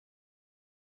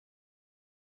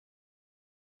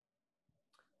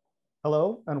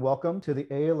Hello and welcome to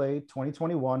the ALA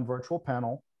 2021 virtual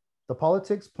panel, The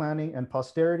Politics, Planning, and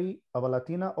Posterity of a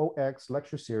Latina OX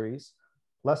lecture series,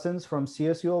 lessons from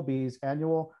CSULB's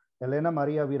annual Helena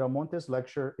María Viramontes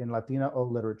lecture in Latina O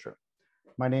literature.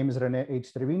 My name is Rene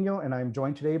H. Treviño, and I'm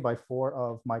joined today by four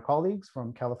of my colleagues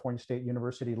from California State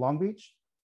University, Long Beach.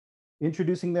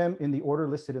 Introducing them in the order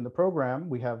listed in the program,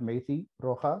 we have Maythee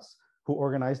Rojas, who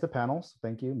organized the panels.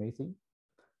 Thank you, Maythee.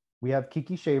 We have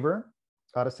Kiki Shaver,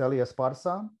 Araceli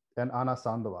Esparza, and Ana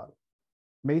Sandoval.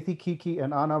 Maythee, Kiki,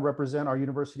 and Ana represent our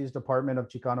university's Department of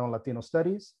Chicano and Latino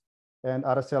Studies, and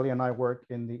Araceli and I work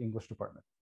in the English department.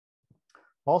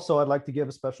 Also, I'd like to give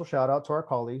a special shout out to our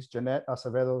colleagues, Jeanette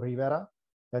Acevedo Rivera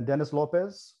and Dennis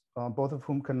Lopez, both of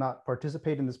whom could not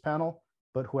participate in this panel,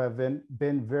 but who have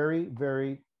been very,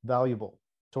 very valuable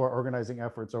to our organizing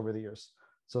efforts over the years.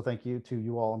 So thank you to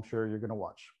you all. I'm sure you're gonna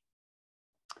watch.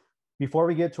 Before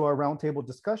we get to our roundtable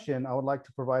discussion, I would like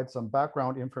to provide some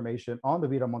background information on the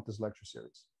Viramontes lecture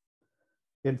series.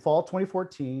 In fall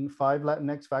 2014, 5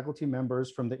 Latinx faculty members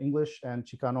from the English and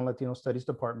Chicano and Latino Studies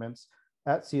departments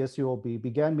at CSULB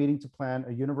began meeting to plan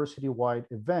a university-wide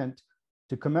event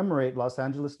to commemorate Los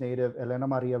Angeles native Helena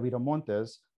María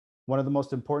Viramontes, one of the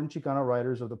most important Chicano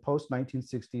writers of the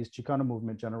post-1960s Chicano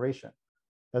movement generation,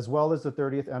 as well as the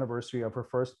 30th anniversary of her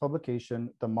first publication,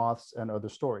 The Moths and Other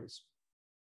Stories,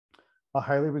 a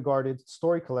highly regarded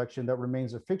story collection that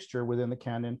remains a fixture within the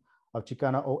canon of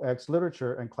Chicana OX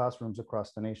literature and classrooms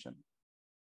across the nation.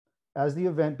 As the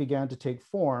event began to take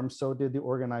form, so did the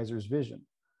organizers' vision,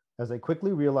 as they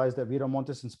quickly realized that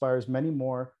Viramontes inspires many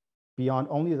more beyond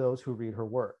only those who read her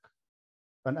work.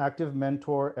 An active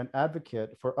mentor and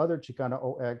advocate for other Chicana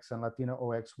OX and Latina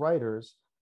OX writers,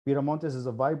 Viramontes is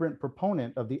a vibrant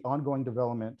proponent of the ongoing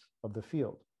development of the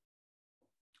field.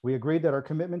 We agreed that our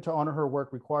commitment to honor her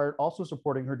work required also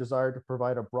supporting her desire to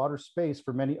provide a broader space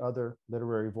for many other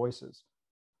literary voices.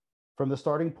 From the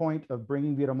starting point of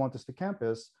bringing Viramontes to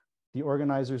campus, the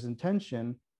organizers'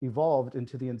 intention evolved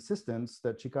into the insistence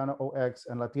that Chicana OX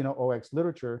and Latino OX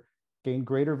literature gain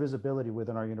greater visibility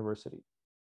within our university.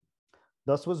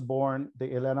 Thus was born the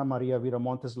Helena María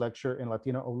Viramontes Lecture in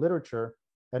Latino O Literature,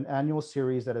 an annual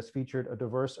series that has featured a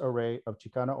diverse array of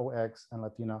Chicana OX and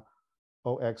Latina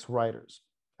OX writers.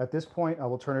 At this point, I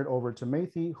will turn it over to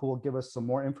Maythee, who will give us some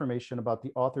more information about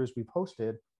the authors we've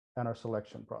hosted and our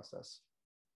selection process.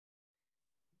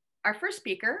 Our first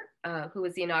speaker, who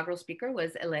was the inaugural speaker,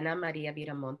 was Helena María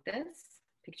Viramontes,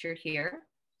 pictured here.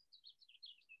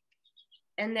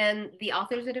 And then the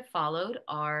authors that have followed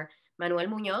are Manuel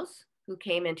Muñoz, who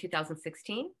came in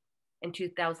 2016. In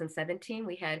 2017,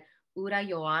 we had Ura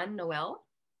Joan Noel.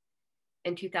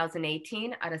 In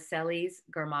 2018, Araceli's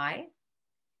Garmay.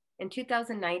 In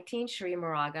 2019, Shri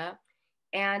Moraga.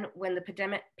 And when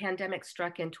the pandemic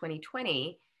struck in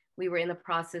 2020, we were in the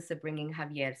process of bringing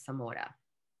Javier Zamora.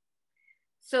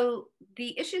 So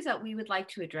the issues that we would like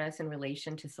to address in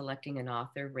relation to selecting an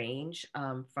author range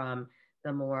from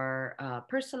the more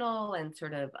personal and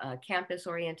sort of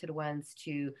campus-oriented ones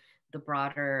to the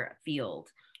broader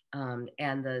field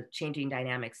and the changing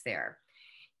dynamics there.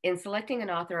 In selecting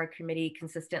an author, our committee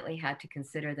consistently had to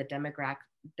consider the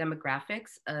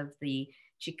demographics of the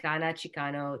Chicana,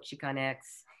 Chicano, Chicanx,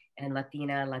 and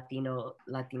Latina, Latino,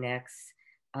 Latinx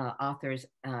authors'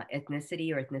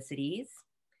 ethnicity or ethnicities,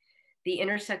 the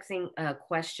intersecting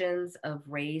questions of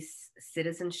race,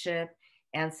 citizenship,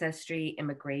 ancestry,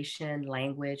 immigration,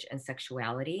 language, and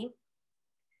sexuality,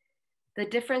 the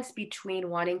difference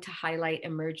between wanting to highlight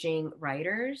emerging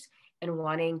writers and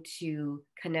wanting to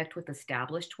connect with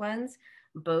established ones,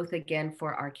 both again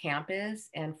for our campus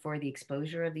and for the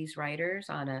exposure of these writers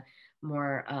on a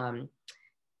more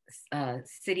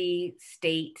city,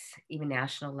 state, even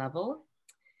national level.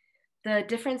 The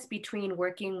difference between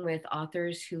working with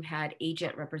authors who had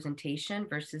agent representation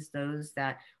versus those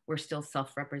that were still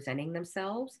self-representing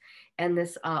themselves. And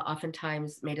this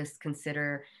oftentimes made us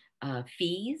consider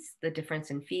fees, the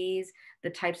difference in fees, the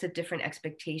types of different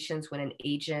expectations when an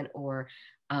agent or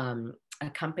a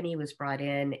company was brought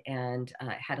in and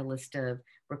had a list of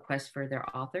requests for their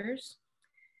authors.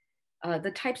 The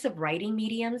types of writing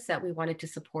mediums that we wanted to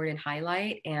support and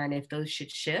highlight, and if those should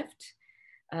shift.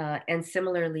 And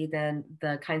similarly, then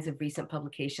the kinds of recent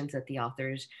publications that the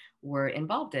authors were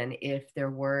involved in, if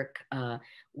their work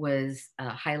was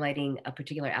highlighting a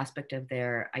particular aspect of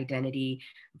their identity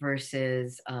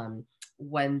versus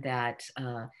one that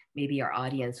maybe our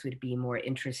audience would be more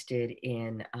interested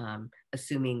in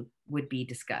assuming would be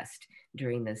discussed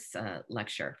during this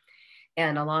lecture.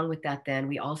 And along with that, then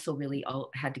we also really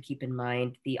had to keep in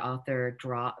mind the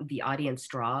audience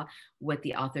draw, what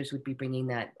the authors would be bringing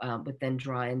that would then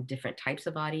draw in different types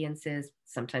of audiences,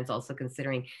 sometimes also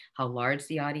considering how large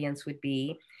the audience would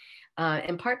be.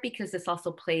 In part because this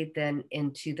also played then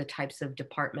into the types of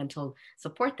departmental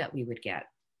support that we would get.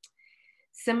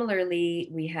 Similarly,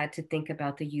 we had to think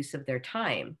about the use of their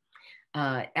time.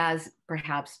 As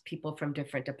perhaps people from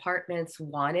different departments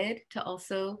wanted to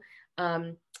also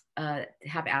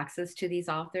have access to these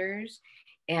authors,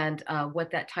 and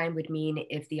what that time would mean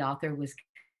if the author was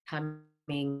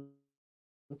coming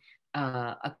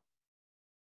across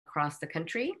the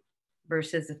country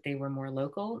versus if they were more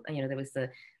local. You know, there was the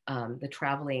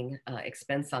traveling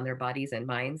expense on their bodies and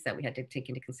minds that we had to take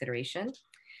into consideration.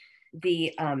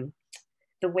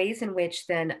 The ways in which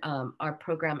then our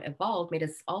program evolved made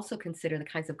us also consider the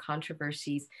kinds of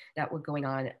controversies that were going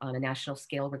on a national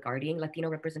scale regarding Latino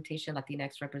representation,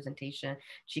 Latinx representation,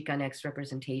 Chicanx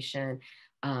representation,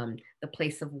 the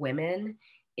place of women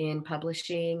in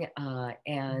publishing,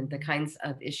 and the kinds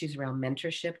of issues around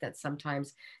mentorship that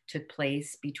sometimes took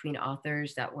place between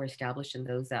authors that were established and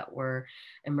those that were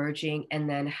emerging, and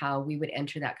then how we would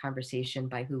enter that conversation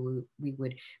by who we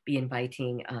would be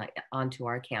inviting onto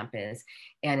our campus,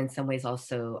 and in some ways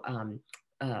also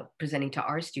presenting to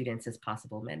our students as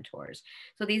possible mentors.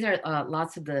 So these are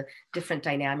lots of the different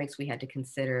dynamics we had to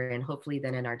consider, and hopefully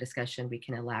then in our discussion we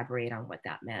can elaborate on what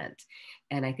that meant.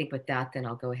 And I think with that, then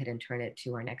I'll go ahead and turn it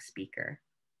to our next speaker.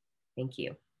 Thank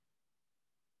you.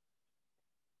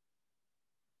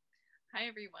 Hi,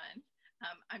 everyone.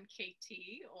 I'm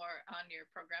KT, or on your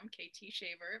program, KT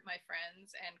Shaver. My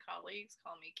friends and colleagues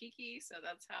call me Kiki, so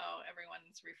that's how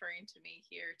everyone's referring to me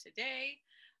here today.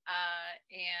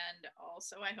 And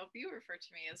also, I hope you refer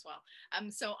to me as well.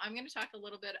 So I'm going to talk a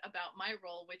little bit about my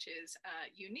role, which is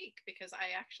unique because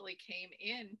I actually came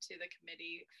into the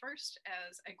committee first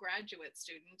as a graduate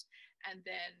student and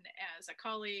then as a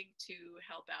colleague to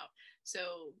help out.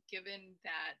 So given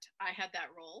that I had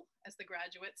that role as the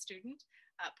graduate student,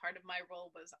 part of my role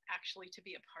was actually to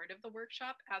be a part of the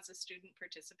workshop as a student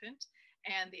participant.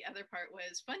 And the other part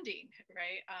was funding,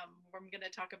 right? I'm going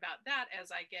to talk about that as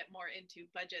I get more into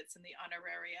budgets and the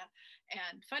honoraria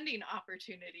and funding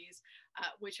opportunities,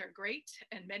 which are great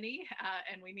and many,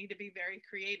 and we need to be very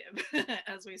creative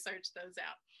as we search those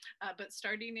out. But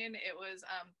starting in, it was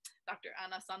Dr.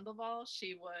 Ana Sandoval.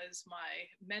 She was my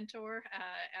mentor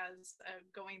as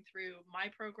going through my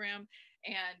program,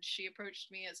 and she approached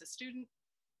me as a student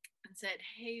and said,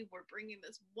 hey, we're bringing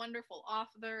this wonderful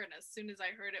author. And as soon as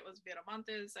I heard it was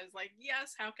Viramontes, I was like,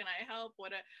 yes, how can I help?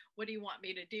 What do you want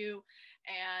me to do?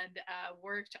 And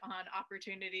worked on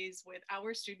opportunities with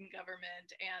our student government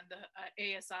and the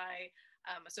ASI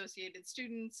associated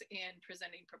students in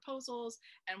presenting proposals,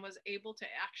 and was able to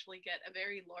actually get a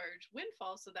very large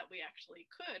windfall so that we actually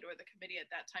could, or the committee at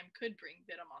that time could, bring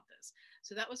Viramontes.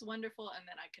 So that was wonderful. And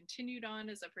then I continued on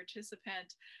as a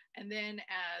participant, and then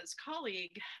as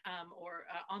colleague or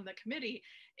on the committee.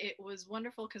 It was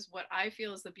wonderful because what I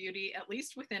feel is the beauty, at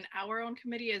least within our own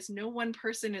committee, is no one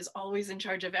person is always in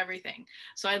charge of everything.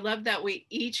 So I love that we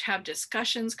each have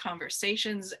discussions,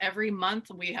 conversations every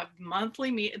month. We have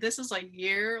monthly meet. This is a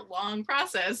year-long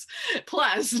process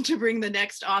plus to bring the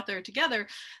next author together.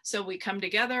 So we come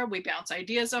together, we bounce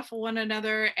ideas off of one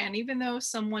another. And even though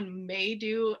someone may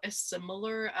do a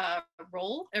similar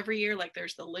role every year, like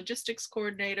there's the logistics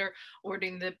coordinator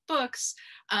ordering the books,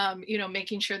 you know,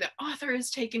 making sure the author is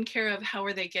taken care of, how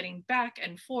are they getting back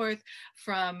and forth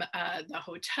from the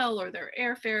hotel or their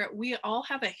airfare. We all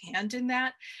have a hand in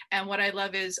that. And what I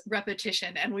love is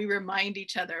repetition, and we remind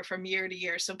each other from year to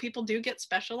year. So people do get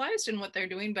specialized in what they're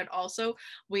doing, but also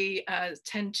we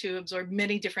tend to absorb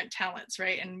many different talents,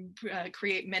 right? And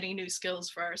create many new skills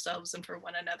for ourselves and for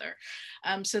one another.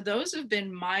 So those have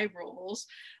been my roles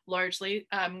largely.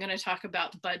 I'm going to talk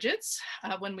about budgets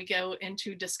when we go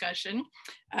into discussion.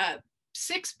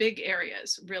 6 big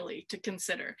areas really to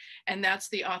consider, and that's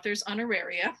the author's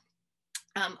honoraria,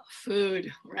 food,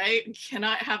 right?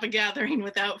 Cannot have a gathering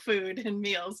without food and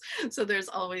meals. So there's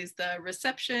always the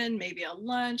reception, maybe a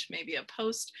lunch, maybe a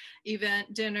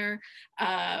post-event dinner.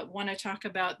 Want to talk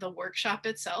about the workshop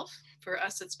itself. For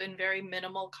us, it's been very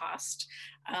minimal cost.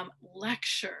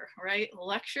 Lecture, right?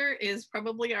 Lecture is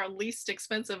probably our least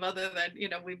expensive, other than, you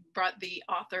know, we brought the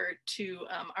author to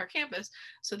our campus,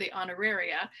 so the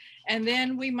honoraria. And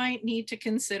then we might need to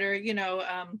consider, you know,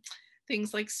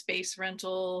 things like space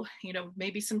rental,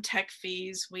 maybe some tech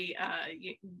fees. We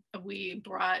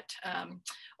brought,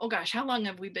 oh gosh, how long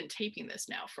have we been taping this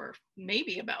now? For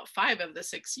maybe about 5 of the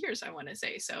 6 years, I want to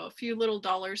say. So a few little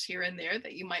dollars here and there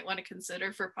that you might want to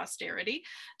consider for posterity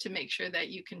to make sure that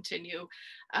you continue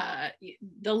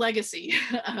the legacy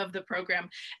of the program.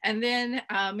 And then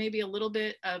maybe a little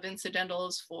bit of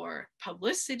incidentals for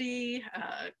publicity,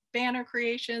 banner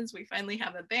creations. We finally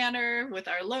have a banner with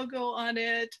our logo on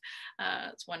it.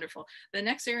 It's wonderful. The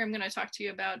next area I'm going to talk to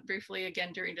you about briefly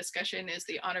again during discussion is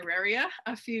the honoraria,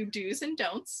 a few do's and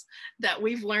don'ts that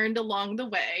we've learned along the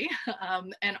way.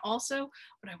 And also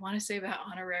what I want to say about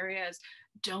honoraria is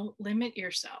don't limit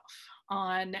yourself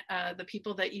on the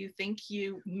people that you think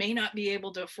you may not be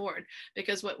able to afford,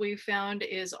 because what we've found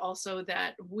is also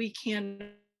that we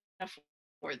can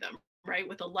afford them, right?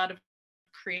 With a lot of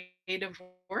creative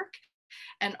work,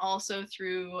 and also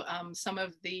through some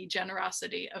of the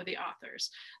generosity of the authors.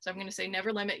 So I'm going to say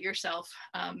never limit yourself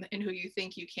in who you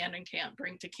think you can and can't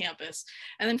bring to campus.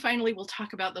 And then finally, we'll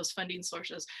talk about those funding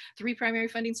sources. 3 primary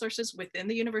funding sources within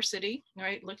the university,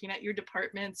 right? Looking at your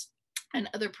departments and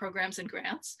other programs and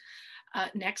grants.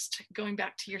 Next, going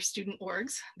back to your student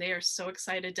orgs, they are so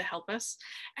excited to help us.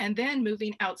 And then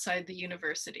moving outside the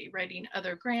university, writing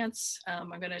other grants. I'm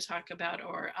going to talk about,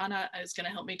 or Anna is going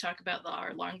to help me talk about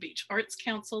our Long Beach Arts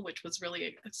Council, which was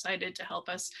really excited to help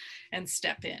us and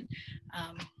step in.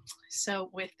 So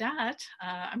with that,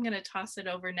 I'm going to toss it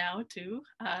over now to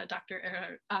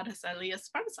Dr. Araceli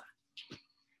Esparza.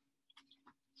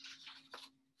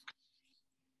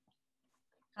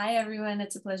 Hi, everyone.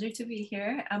 It's a pleasure to be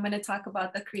here. I'm going to talk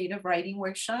about the creative writing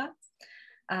workshop.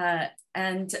 I'll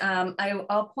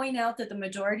point out that the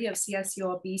majority of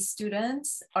CSULB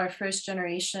students are first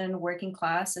generation working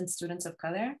class and students of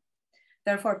color.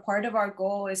 Therefore, part of our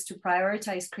goal is to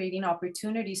prioritize creating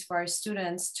opportunities for our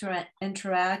students to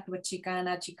interact with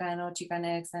Chicana, Chicano,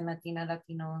 Chicanx, and Latina,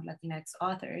 Latino, Latinx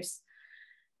authors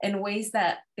in ways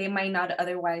that they might not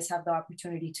otherwise have the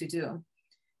opportunity to do.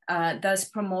 Thus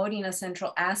promoting a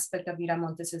central aspect of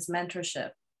Viramontes'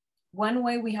 mentorship. One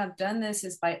way we have done this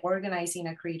is by organizing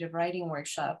a creative writing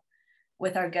workshop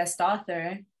with our guest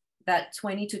author that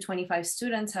 20 to 25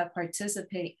 students have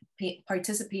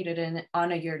participated in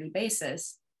on a yearly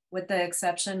basis, with the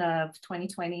exception of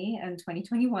 2020 and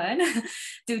 2021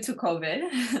 due to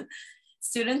COVID.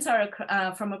 Students are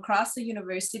from across the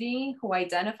university who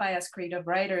identify as creative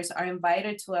writers are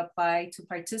invited to apply to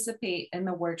participate in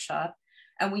the workshop,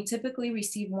 and we typically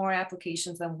receive more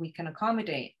applications than we can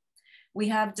accommodate. We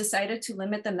have decided to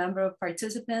limit the number of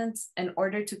participants in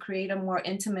order to create a more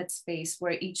intimate space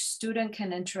where each student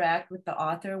can interact with the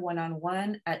author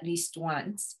one-on-one at least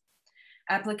once.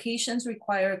 Applications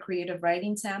require a creative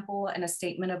writing sample and a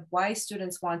statement of why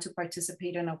students want to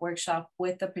participate in a workshop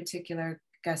with a particular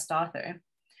guest author.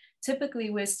 Typically,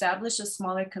 we establish a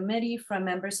smaller committee from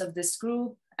members of this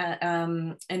group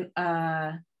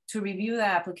to review the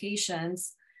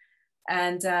applications,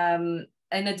 and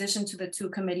in addition to the 2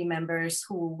 committee members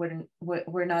who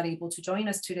were not able to join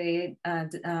us today,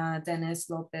 Dennis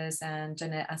Lopez and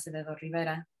Janet Acevedo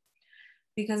Rivera.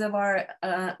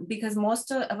 Because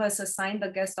most of us assign the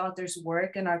guest author's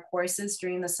work in our courses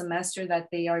during the semester that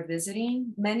they are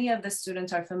visiting, many of the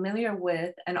students are familiar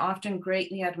with and often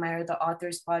greatly admire the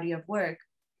author's body of work.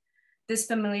 This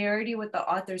familiarity with the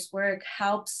author's work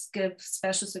helps give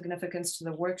special significance to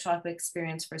the workshop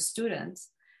experience for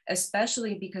students,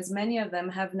 especially because many of them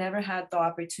have never had the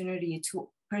opportunity to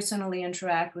personally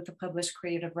interact with a published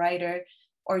creative writer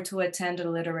or to attend a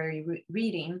literary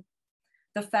reading.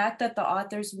 The fact that the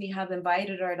authors we have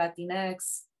invited are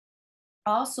Latinx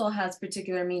also has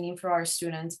particular meaning for our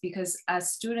students, because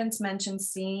as students mentioned,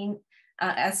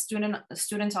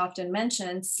 students often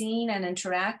mention, seeing and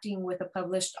interacting with a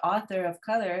published author of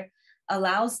color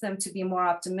allows them to be more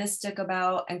optimistic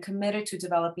about and committed to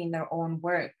developing their own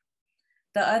work.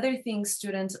 The other thing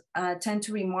students tend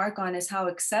to remark on is how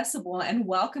accessible and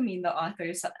welcoming the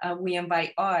authors we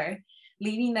invite are,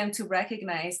 leading them to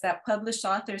recognize that published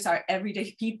authors are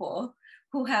everyday people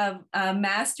who have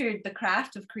mastered the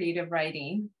craft of creative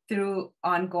writing through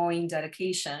ongoing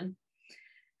dedication.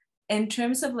 In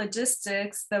terms of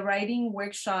logistics, the writing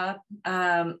workshops we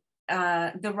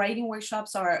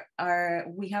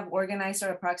have organized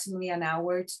are approximately an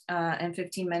hour and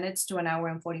 15 minutes to an hour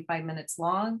and 45 minutes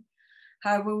long.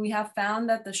 However, we have found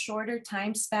that the shorter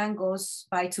time span goes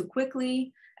by too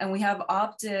quickly, and we have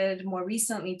opted more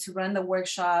recently to run the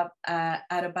workshop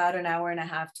at about an hour and a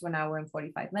half to an hour and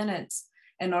 45 minutes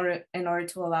in order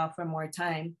to allow for more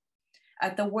time.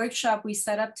 At the workshop, we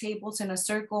set up tables in a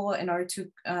circle in order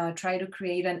to try to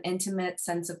create an intimate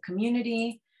sense of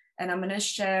community And I'm going to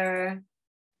share,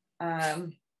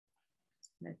 let's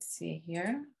see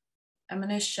here. I'm going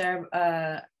to share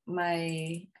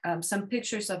some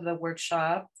pictures of the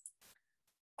workshop.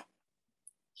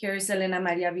 Here's Helena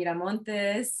María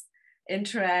Viramontes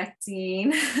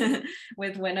interacting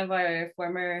with one of our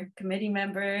former committee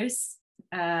members.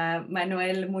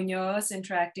 Manuel Muñoz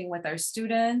interacting with our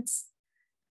students.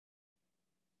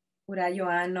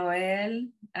 Urayoan Noel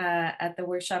at the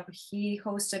workshop he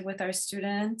hosted with our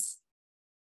students.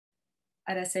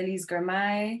 Araceli's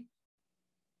Germay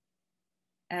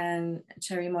and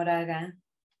Cherry Moraga.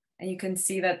 And you can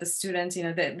see that the students, you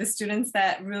know, the students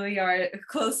that really are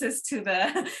closest to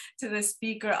the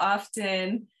speaker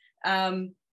often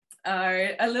are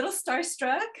a little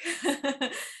starstruck,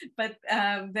 but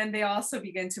then they also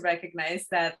begin to recognize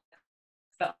that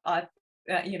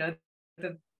you know,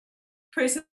 the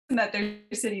person that they're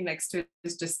sitting next to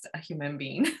is just a human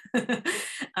being.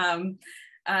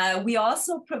 We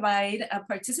also provide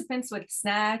participants with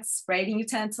snacks, writing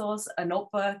utensils, a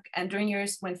notebook, and during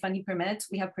years when funding permits,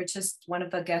 we have purchased one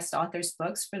of the guest authors'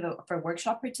 books for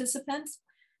workshop participants.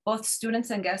 Both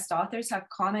students and guest authors have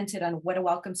commented on what a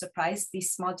welcome surprise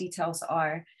these small details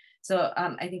are. So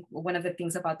I think one of the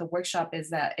things about the workshop is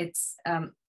that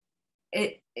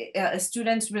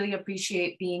students really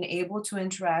appreciate being able to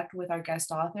interact with our guest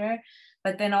author,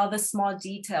 but then all the small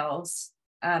details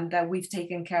that we've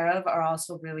taken care of are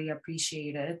also really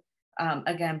appreciated,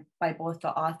 again, by both the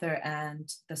author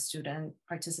and the student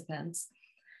participants.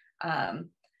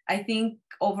 I think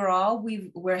overall,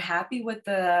 we're happy with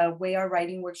the way our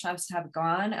writing workshops have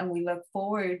gone, and we look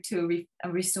forward to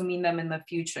resuming them in the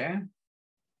future.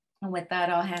 And with that,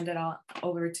 I'll hand it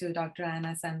over to Dr.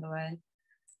 Ana Sandoval.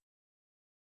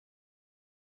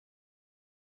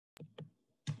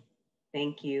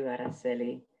 Thank you,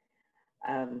 Araceli.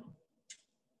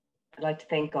 I'd like to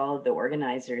thank all of the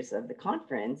organizers of the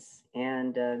conference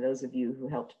and those of you who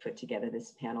helped put together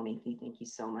this panel. Maythee, thank you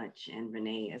so much. And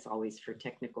Rene, as always, for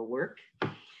technical work.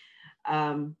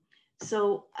 My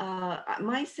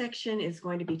section is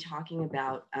going to be talking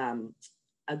about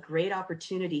a great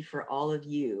opportunity for all of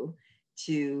you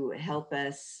to help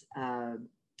us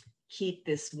keep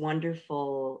this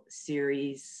wonderful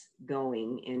series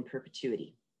going in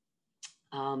perpetuity.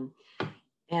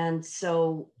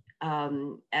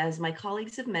 As my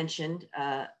colleagues have mentioned,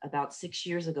 about 6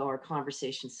 years ago, our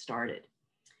conversation started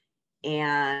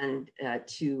and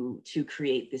to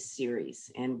create this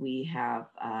series. And we have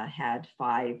had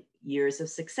 5 years of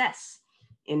success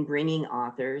in bringing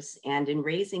authors and in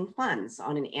raising funds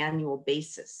on an annual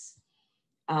basis.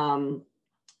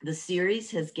 The series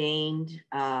has gained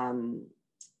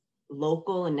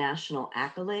local and national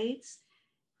accolades.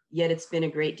 Yet it's been a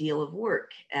great deal of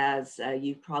work, as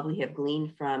you probably have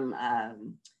gleaned from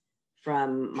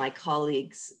my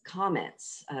colleagues'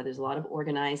 comments. There's a lot of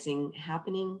organizing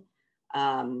happening.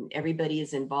 Everybody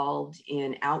is involved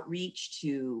in outreach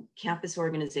to campus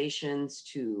organizations,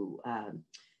 to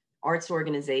arts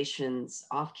organizations,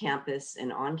 off campus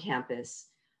and on campus.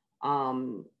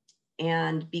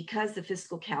 And because the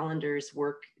fiscal calendars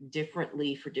work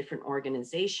differently for different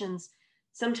organizations,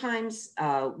 sometimes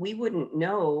we wouldn't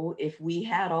know if we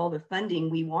had all the funding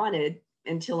we wanted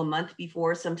until a month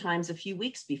before, sometimes a few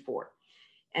weeks before.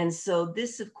 And so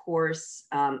this, of course,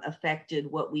 affected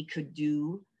what we could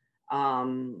do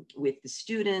with the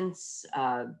students,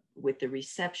 with the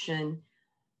reception.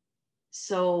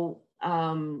 So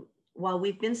while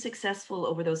we've been successful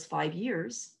over those 5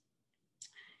 years,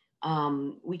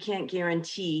 we can't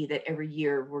guarantee that every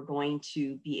year we're going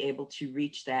to be able to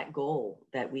reach that goal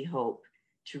that we hope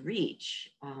to reach.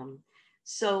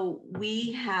 So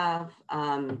we have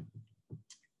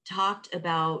talked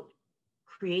about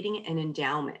creating an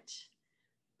endowment.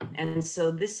 And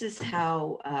so this is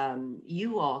how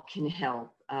you all can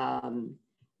help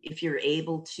if you're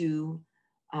able to.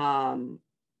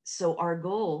 So our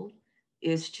goal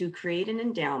is to create an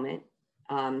endowment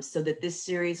so that this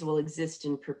series will exist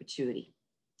in perpetuity,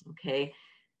 okay?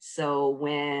 So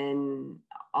when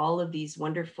all of these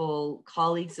wonderful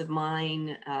colleagues of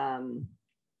mine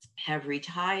have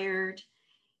retired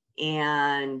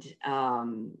and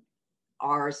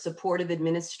our supportive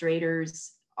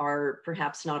administrators are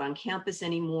perhaps not on campus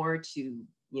anymore to,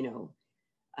 you know,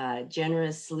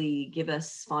 generously give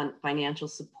us financial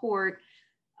support,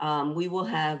 we will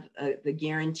have the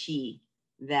guarantee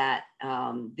that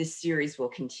this series will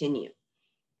continue.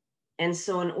 And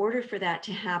so in order for that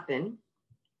to happen,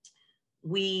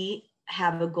 we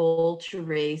have a goal to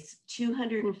raise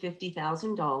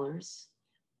 $250,000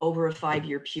 over a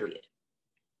 5-year period.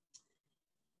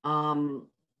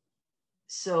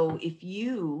 So if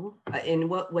you, and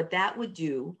what that would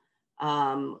do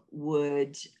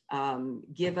would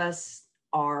give us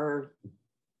our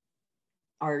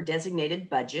designated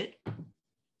budget,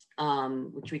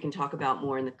 which we can talk about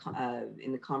more in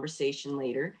the conversation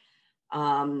later.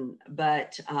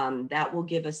 But that will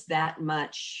give us that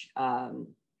much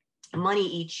money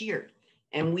each year,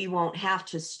 and we won't have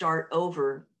to start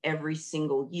over every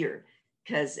single year,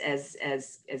 because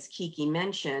as Kiki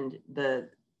mentioned, the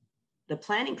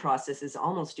planning process is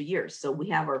almost a year. So we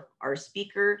have our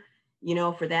speaker, you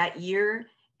know, for that year,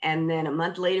 and then a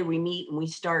month later we meet and we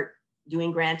start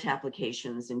doing grant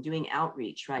applications and doing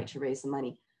outreach, right, to raise the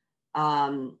money.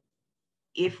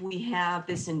 If we have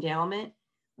this endowment,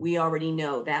 we already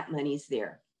know that money's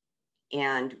there,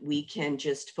 and we can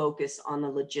just focus on the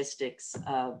logistics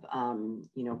of,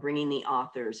 you know, bringing the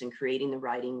authors and creating the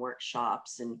writing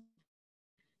workshops and,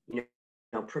 you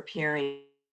know, preparing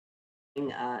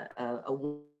a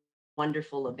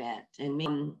wonderful event.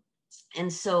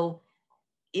 And so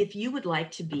if you would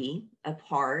like to be a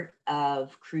part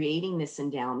of creating this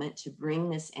endowment to bring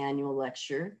this annual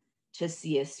lecture to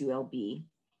CSULB,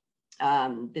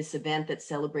 this event that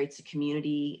celebrates a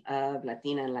community of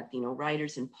Latina and Latino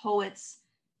writers and poets,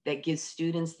 that gives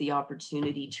students the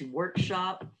opportunity to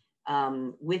workshop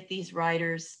with these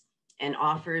writers and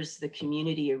offers the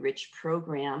community a rich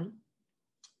program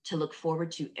to look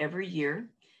forward to every year,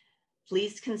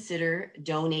 please consider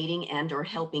donating and or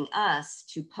helping us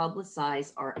to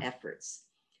publicize our efforts.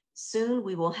 Soon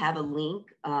we will have a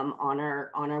link on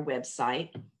our website,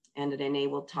 and Rene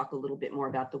will talk a little bit more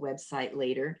about the website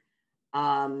later,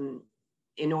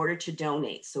 in order to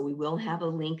donate. So we will have a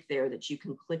link there that you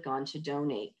can click on to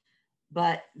donate.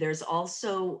 But there's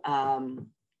also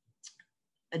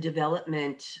a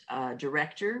development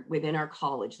director within our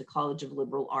college. The College of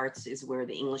Liberal Arts is where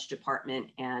the English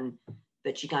department and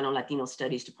the Chicano Latino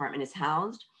Studies department is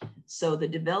housed. So the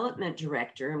development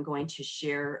director, I'm going to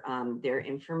share their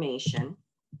information,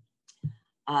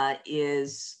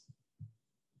 is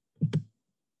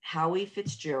Howie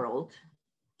Fitzgerald.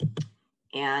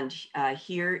 And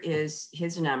here is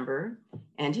his number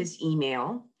and his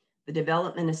email. The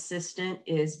development assistant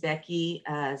is Becky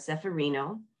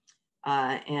Zeffirino,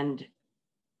 and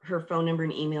her phone number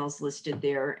and email is listed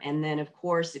there. And then of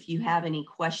course, if you have any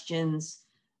questions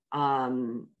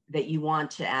that you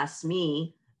want to ask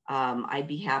me, I'd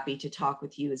be happy to talk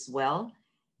with you as well.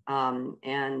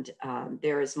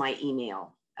 There is my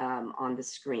email on the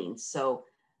screen. So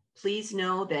please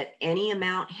know that any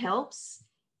amount helps.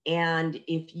 And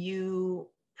if you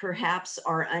perhaps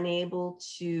are unable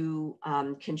to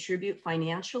contribute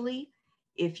financially,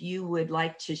 if you would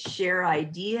like to share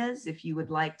ideas, if you would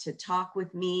like to talk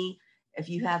with me, if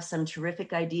you have some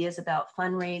terrific ideas about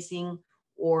fundraising,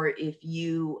 or if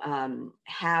you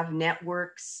have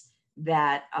networks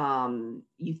that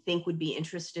you think would be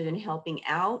interested in helping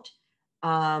out,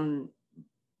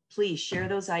 please share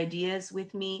those ideas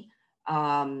with me.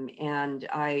 And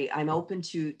I'm open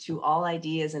to all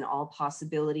ideas and all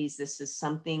possibilities. This is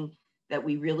something that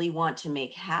we really want to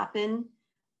make happen.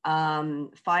 5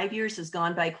 years has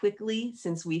gone by quickly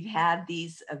since we've had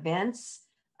these events.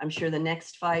 I'm sure the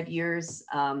next 5 years,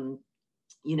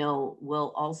 you know,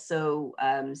 will also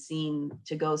seem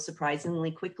to go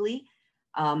surprisingly quickly.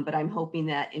 But I'm hoping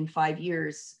that in 5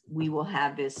 years, we will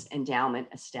have this endowment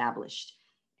established.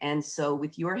 And so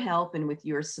with your help and with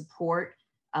your support,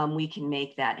 we can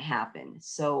make that happen.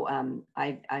 So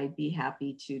I'd be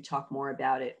happy to talk more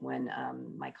about it when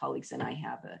my colleagues and I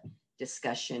have a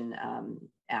discussion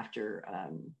after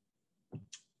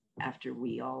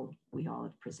we all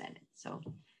have presented. So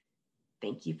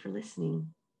thank you for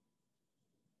listening.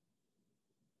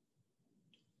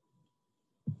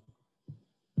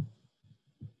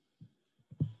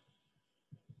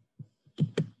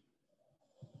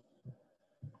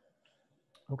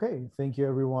 Okay, thank you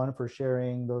everyone for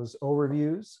sharing those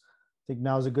overviews. I think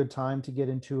now is a good time to get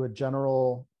into a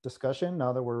general discussion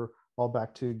now that we're all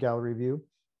back to gallery view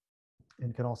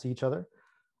and can all see each other.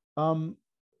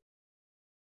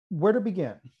 Where to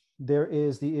begin? There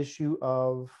is the issue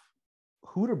of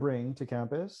who to bring to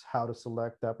campus, how to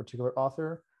select that particular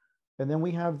author. And then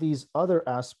we have these other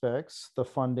aspects, the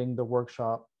funding, the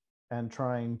workshop, and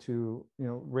trying to, you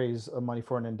know, raise money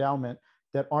for an endowment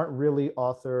that aren't really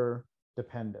author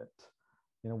dependent.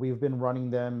 You know, we've been running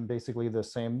them basically the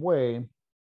same way,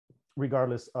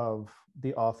 regardless of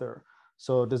the author.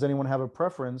 So does anyone have a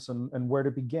preference and where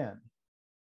to begin?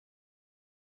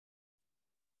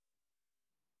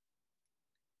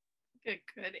 A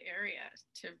good area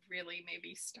to really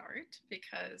maybe start,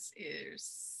 because there's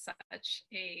such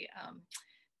a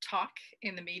talk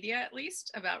in the media, at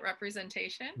least, about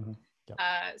representation. Mm-hmm.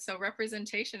 So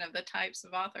representation of the types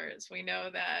of authors. We know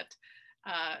that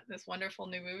this wonderful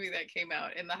new movie that came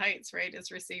out, In the Heights, right,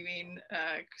 is receiving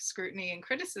scrutiny and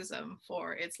criticism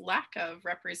for its lack of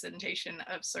representation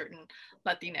of certain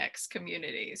Latinx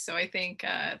communities. So I think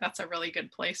that's a really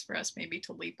good place for us maybe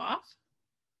to leap off.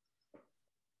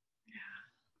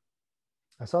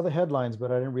 I saw the headlines,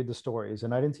 but I didn't read the stories,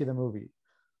 and I didn't see the movie.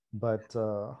 But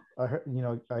I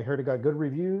heard, I heard it got good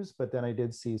reviews, but then I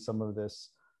did see some of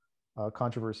this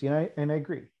controversy, and I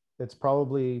agree. It's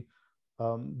probably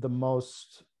the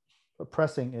most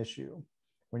pressing issue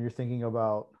when you're thinking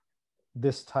about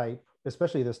this type,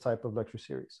 especially this type of lecture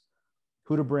series,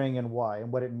 who to bring and why,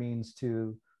 and what it means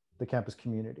to the campus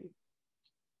community.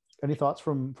 Any thoughts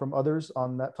from others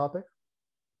on that topic?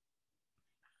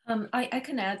 I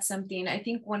can add something. I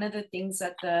think one of the things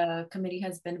that the committee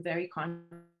has been very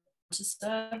conscious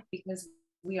of, because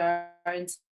we are in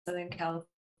Southern California,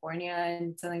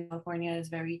 and Southern California is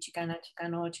very Chicano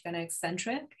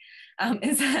eccentric,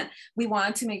 is that we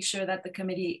want to make sure that the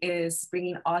committee is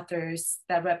bringing authors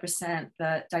that represent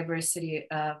the diversity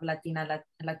of Latino,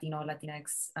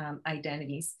 Latinx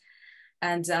identities.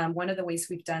 And one of the ways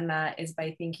we've done that is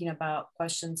by thinking about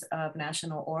questions of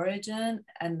national origin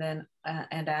and then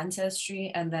and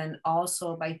ancestry, and then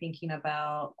also by thinking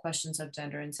about questions of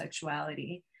gender and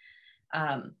sexuality.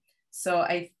 So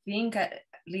I think at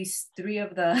least 3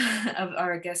 of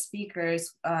our guest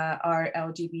speakers are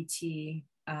LGBT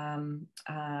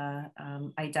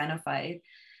identified,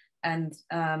 and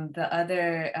the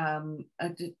other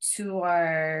 2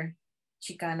 are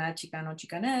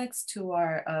Chicano-Chicanx, 2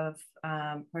 are of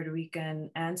Puerto Rican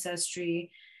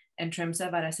ancestry. In terms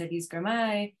of Araceli's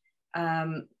Gramay,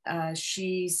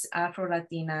 she's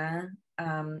Afro-Latina,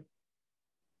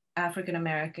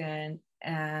 African-American,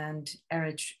 and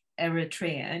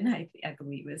Eritrean, I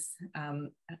believe is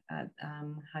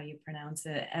how you pronounce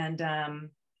it.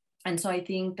 And so I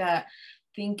think that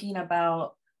thinking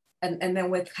about, and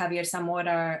then with Javier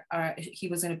Zamora, he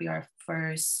was going to be our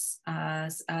first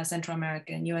Central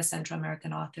American, U.S. Central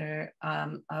American author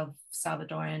of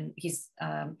Salvadoran. He's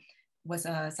was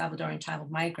a Salvadoran child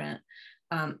migrant.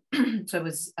 So it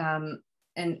was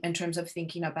in terms of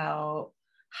thinking about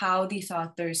how these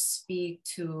authors speak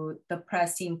to the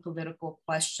pressing political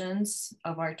questions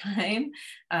of our time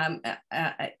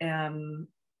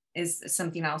is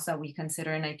something else that we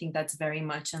consider. And I think that's very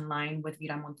much in line with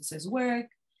Viramontes' work,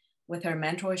 with her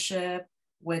mentorship,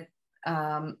 with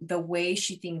the way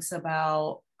she thinks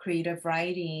about creative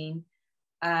writing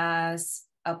as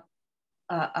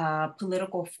a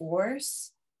political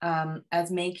force,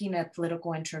 as making a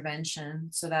political intervention,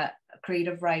 so that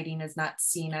creative writing is not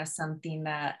seen as something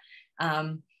that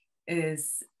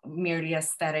is merely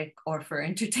aesthetic or for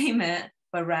entertainment,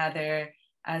 but rather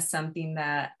as something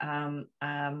that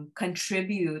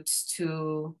contributes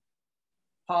to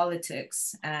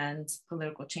politics and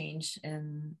political change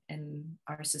in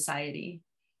our society.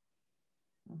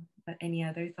 But any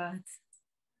other thoughts?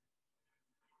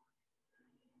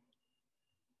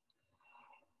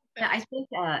 Yeah, I think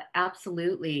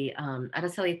absolutely.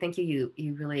 Araceli, thank you.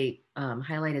 You really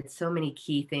highlighted so many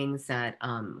key things that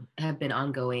have been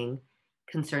ongoing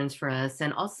concerns for us,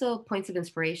 and also points of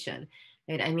inspiration.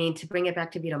 Right? I mean, to bring it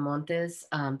back to Viramontes,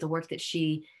 the work that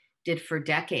she did for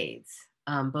decades,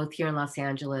 both here in Los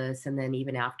Angeles, and then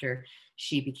even after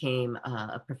she became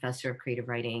a professor of creative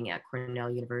writing at Cornell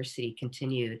University,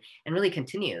 continued and really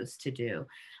continues to do.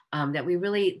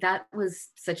 That was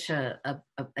such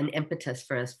an impetus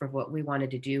for us for what we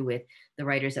wanted to do with the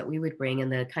writers that we would bring,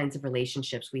 and the kinds of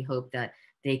relationships we hope that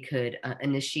they could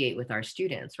initiate with our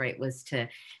students, right? Was to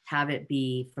have it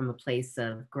be from a place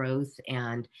of growth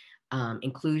and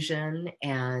inclusion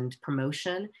and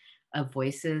promotion of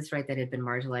voices, right, that had been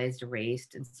marginalized,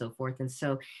 erased, and so forth. And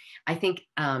so I think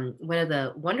one of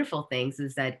the wonderful things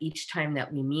is that each time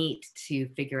that we meet to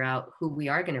figure out who we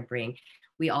are going to bring,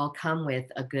 we all come with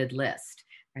a good list,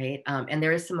 right? And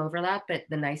there is some overlap, but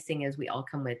the nice thing is we all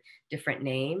come with different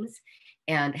names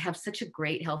and have such a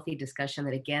great, healthy discussion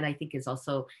that, again, I think is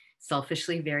also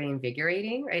selfishly very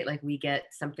invigorating, right? Like we get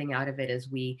something out of it as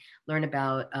we learn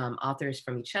about authors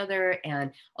from each other, and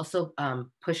also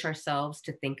push ourselves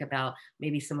to think about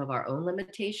maybe some of our own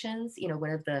limitations. You know,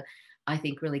 one of the, I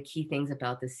think, really key things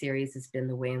about this series has been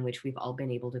the way in which we've all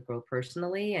been able to grow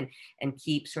personally and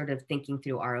keep sort of thinking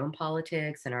through our own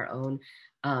politics and our own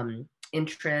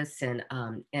interests, and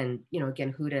you know,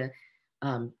 again, who to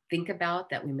think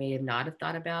about that we may have not have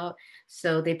thought about.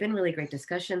 So they've been really great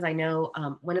discussions. I know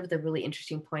one of the really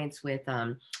interesting points with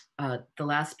the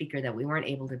last speaker that we weren't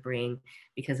able to bring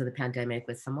because of the pandemic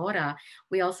with Zamora,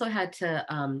 we also had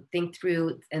to think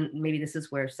through, and maybe this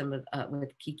is where some of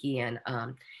with Kiki and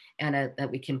Anna, that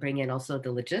we can bring in also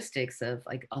the logistics of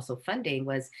like also funding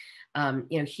was,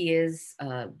 he is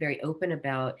very open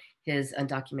about his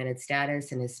undocumented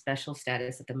status and his special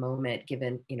status at the moment,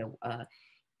 given,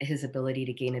 his ability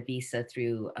to gain a visa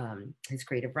through his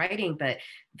creative writing, but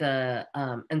the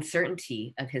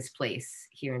uncertainty of his place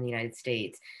here in the United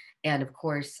States. And of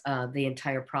course, the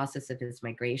entire process of his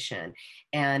migration.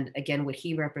 And again, what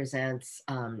he represents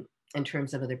in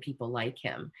terms of other people like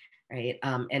him, right?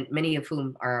 And many of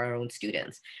whom are our own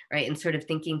students, right? And sort of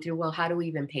thinking through, well, how do we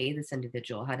even pay this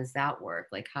individual? How does that work?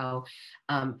 Like how,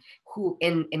 who,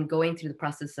 in going through the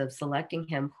process of selecting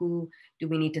him, who do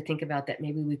we need to think about that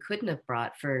maybe we couldn't have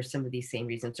brought for some of these same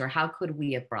reasons, or how could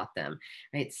we have brought them,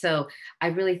 right? So I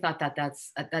really thought that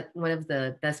that's one of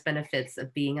the best benefits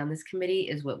of being on this committee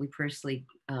is what we personally,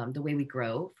 the way we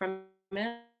grow from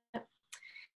it,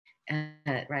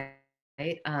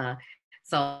 right?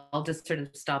 So I'll just sort of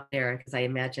stop there because I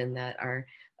imagine that our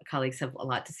colleagues have a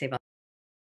lot to say about.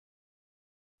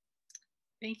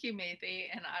 Thank you, Maythee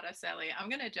and Araceli. I'm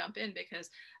going to jump in because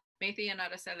Maythee and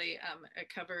Araceli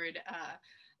covered,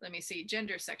 let me see,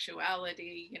 gender,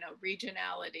 sexuality,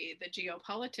 regionality, the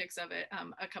geopolitics of it.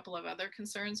 A couple of other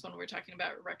concerns when we're talking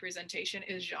about representation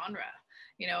is genre.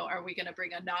 Are we going to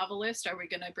bring a novelist? Are we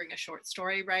going to bring a short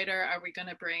story writer? Are we going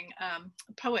to bring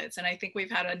poets? And I think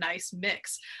we've had a nice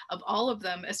mix of all of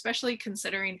them, especially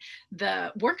considering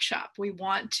the workshop. We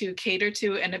want to cater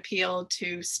to and appeal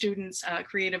to students,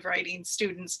 creative writing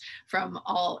students from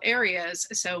all areas.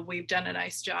 So we've done a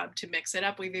nice job to mix it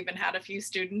up. We've even had a few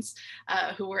students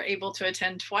who were able to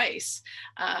attend twice,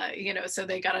 so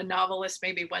they got a novelist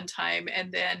maybe one time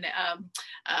and then,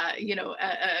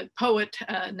 a poet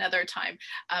another time.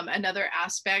 Another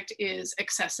aspect is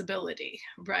accessibility,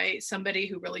 right? Somebody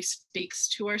who really speaks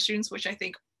to our students, which I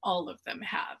think all of them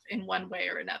have in one way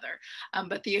or another,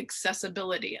 but the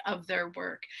accessibility of their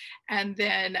work. And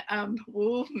then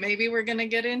maybe we're going to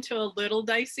get into a little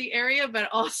dicey area, but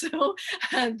also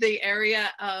the area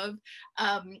of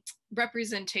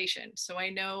representation. So I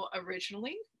know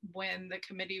originally when the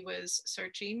committee was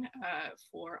searching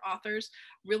for authors,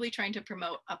 really trying to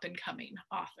promote up and coming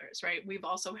authors, right? We've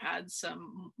also had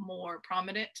some more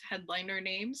prominent headliner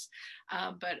names,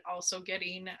 but also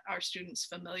getting our students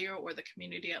familiar, or the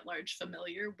community at large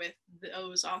familiar with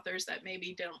those authors that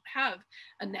maybe don't have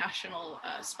a national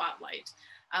spotlight.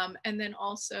 And then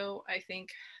also, I think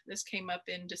this came up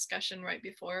in discussion right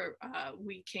before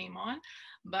we came on,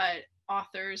 but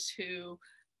authors who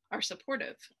are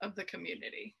supportive of the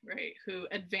community, right? Who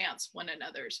advance one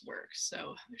another's work.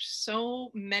 So there's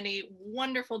so many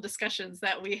wonderful discussions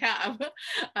that we have,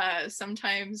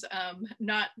 sometimes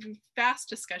not fast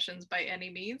discussions by any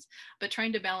means, but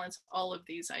trying to balance all of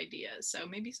these ideas. So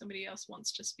maybe somebody else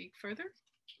wants to speak further.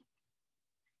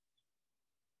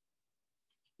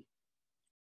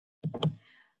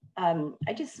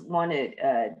 I just want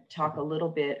to talk a little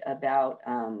bit about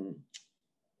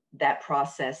that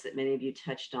process that many of you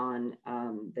touched on,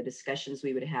 the discussions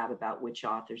we would have about which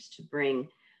authors to bring.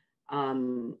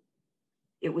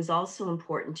 It was also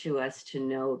important to us to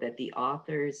know that the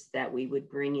authors that we would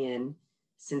bring in,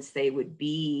 since they would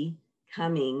be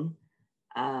coming,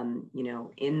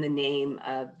 in the name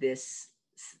of this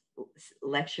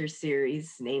lecture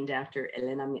series named after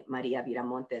Helena María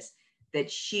Viramontes,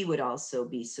 that she would also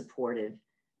be supportive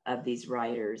of these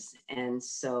writers. And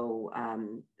so I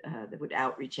would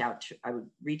reach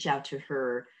out to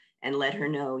her and let her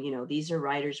know, these are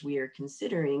writers we are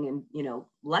considering. And,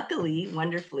 luckily,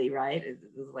 wonderfully, right? It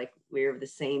was like we're the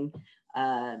same,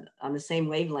 on the same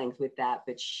wavelength with that,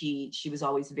 but she was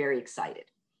always very excited.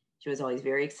 She was always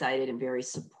very excited and very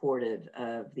supportive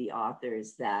of the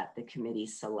authors that the committee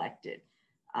selected.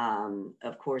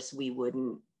 Of course, we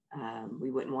wouldn't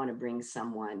want to bring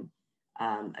someone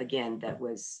again, that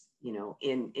was,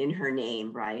 in her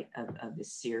name, right, of the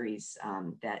series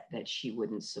that she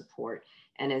wouldn't support.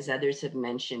 And as others have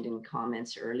mentioned in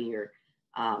comments earlier,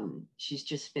 she's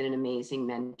just been an amazing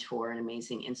mentor, an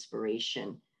amazing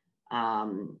inspiration.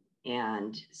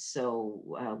 And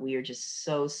so we are just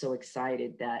so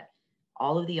excited that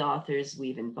all of the authors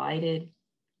we've invited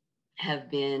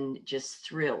have been just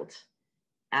thrilled,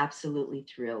 absolutely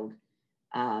thrilled.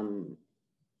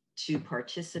 To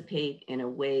participate in a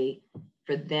way,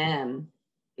 for them,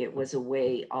 it was a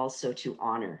way also to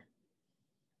honor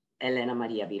Helena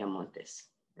María Viramontes,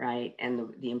 right?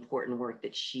 And the important work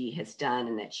that she has done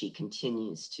and that she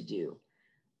continues to do.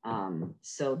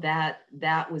 So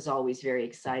that was always very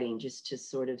exciting, just to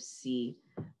sort of see,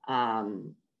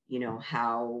 you know,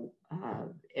 how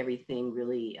everything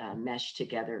really meshed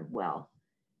together well.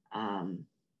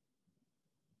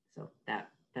 So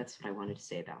that's what I wanted to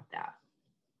say about that.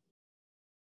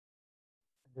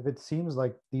 If it seems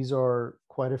like these are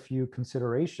quite a few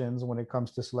considerations when it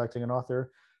comes to selecting an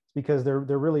author, it's because there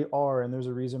really are, and there's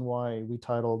a reason why we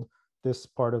titled this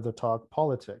part of the talk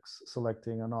Politics,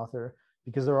 Selecting an Author,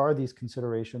 because there are these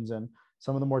considerations. And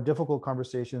some of the more difficult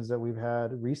conversations that we've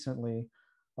had recently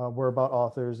were about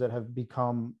authors that have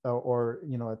become, or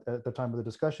you know, at the time of the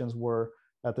discussions, were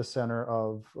at the center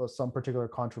of some particular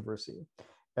controversy.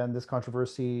 And this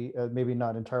controversy maybe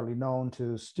not entirely known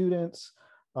to students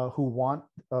who want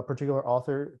a particular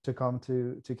author to come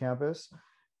to campus.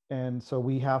 And so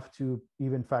we have to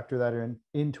even factor that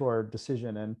into our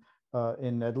decision. And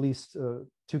in at least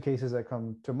two cases that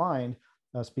come to mind,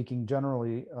 speaking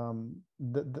generally,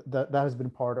 that has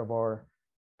been part of our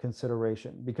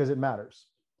consideration because it matters.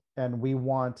 And we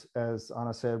want, as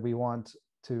Anna said, we want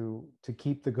to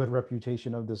keep the good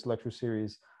reputation of this lecture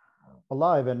series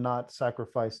alive and not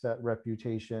sacrifice that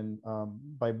reputation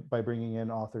by bringing in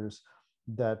authors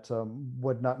that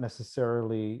would not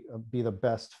necessarily be the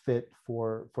best fit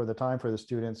for the time, for the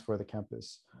students, for the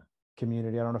campus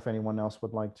community. I don't know if anyone else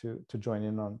would like to join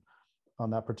in on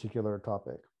that particular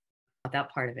topic. That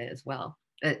part of it as well,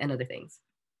 and other things.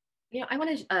 You know, I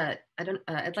want to,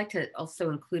 I'd like to also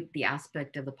include the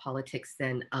aspect of the politics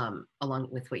then, along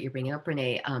with what you're bringing up,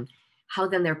 Rene, how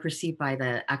then they're perceived by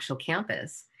the actual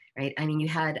campus, right? I mean, you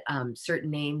had certain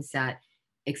names that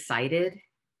excited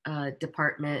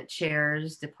department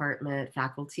chairs, department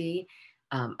faculty,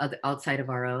 outside of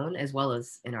our own, as well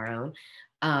as in our own.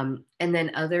 And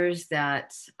then others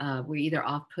that were either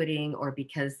off-putting or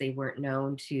because they weren't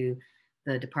known to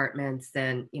the departments,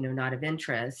 then, you know, not of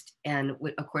interest. And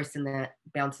of course, then that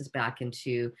bounces back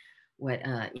into what,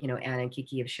 you know, Anna and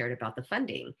Kiki have shared about the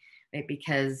funding, right?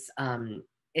 Because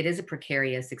it is a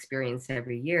precarious experience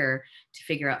every year to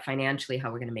figure out financially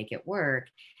how we're going to make it work.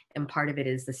 And part of it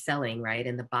is the selling, right?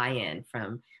 And the buy-in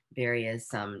from various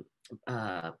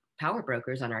power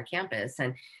brokers on our campus,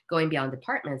 and going beyond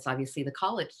departments, obviously the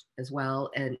college as well,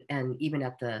 and even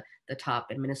at the top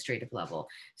administrative level.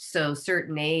 So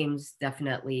certain names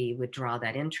definitely would draw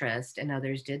that interest and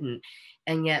others didn't.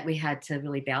 And yet we had to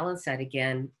really balance that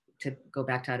again, to go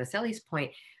back to Araceli's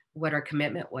point, what our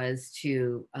commitment was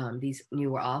to these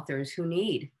newer authors who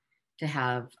need to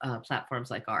have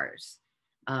platforms like ours.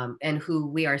 And who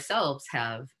we ourselves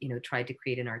have, you know, tried to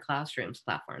create in our classrooms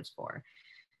platforms for.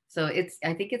 So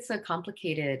I think it's a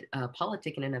complicated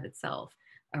politic in and of itself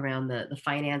around the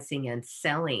financing and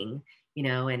selling, you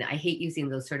know, and I hate using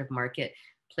those sort of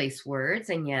marketplace words.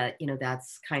 And yet, you know,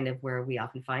 that's kind of where we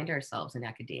often find ourselves in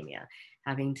academia,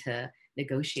 having to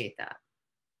negotiate that.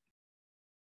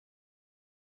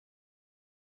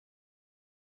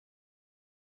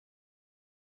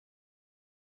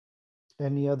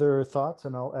 Any other thoughts?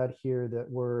 And I'll add here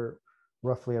that we're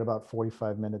roughly at about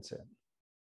 45 minutes in.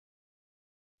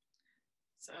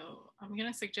 So I'm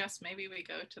going to suggest maybe we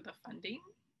go to the funding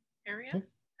area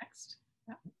next.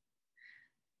 Yeah.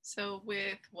 So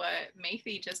with what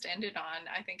Maythee just ended on,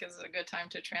 I think is a good time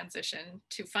to transition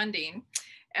to funding.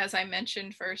 As I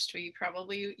mentioned first, you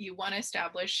want to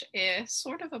establish a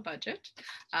sort of a budget,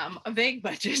 a vague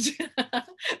budget,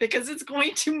 because it's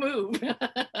going to move.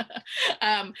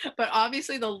 But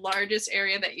obviously the largest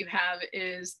area that you have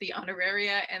is the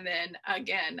honoraria, and then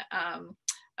again,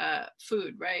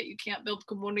 food, right? You can't build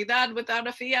comunidad without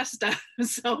a fiesta.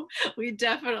 So we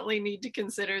definitely need to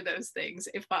consider those things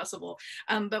if possible.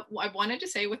 But I wanted to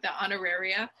say with the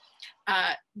honoraria,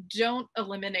 don't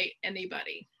eliminate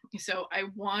anybody. So I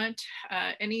want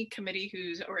any committee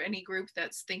or any group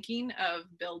that's thinking of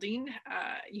building,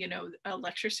 you know, a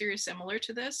lecture series similar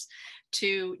to this,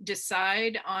 to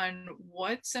decide on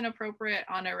what's an appropriate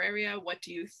honoraria, what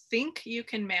do you think you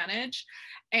can manage,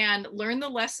 and learn the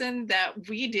lesson that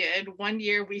we did. One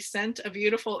year we sent a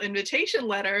beautiful invitation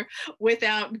letter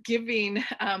without giving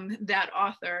that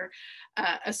author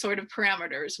a sort of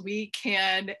parameters. We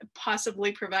can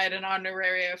possibly provide an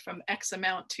honoraria from X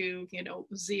amount to, you know,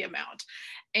 Z amount.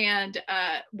 And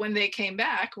when they came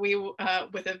back, we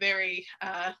with a very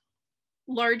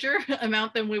larger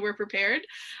amount than we were prepared,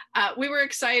 we were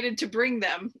excited to bring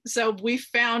them. So we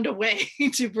found a way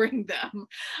to bring them.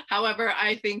 However,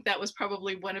 I think that was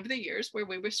probably one of the years where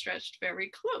we were stretched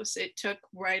very close. It took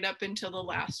right up until the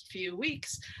last few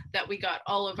weeks that we got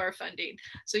all of our funding.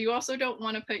 So you also don't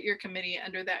want to put your committee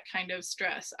under that kind of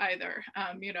stress either.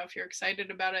 You know, if you're excited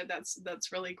about it,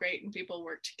 that's really great and people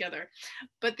work together.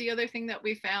 But the other thing that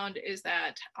we found is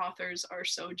that authors are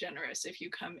so generous. If you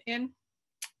come in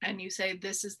and you say,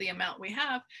 this is the amount we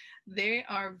have, they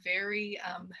are very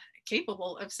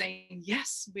capable of saying,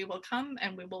 yes, we will come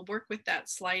and we will work with that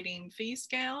sliding fee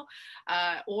scale,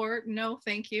 or no,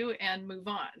 thank you, and move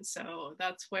on. So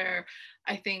that's where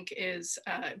I think is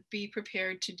be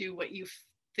prepared to do what you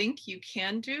think you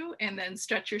can do, and then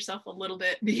stretch yourself a little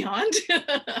bit beyond,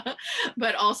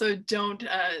 but also don't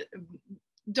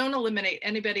eliminate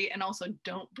anybody, and also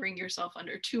don't bring yourself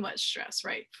under too much stress,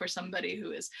 right? For somebody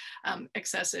who is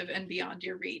excessive and beyond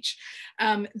your reach.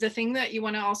 The thing that you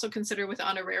want to also consider with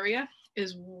honoraria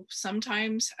is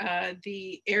sometimes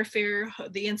the airfare,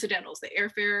 the incidentals, the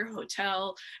airfare,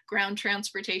 hotel, ground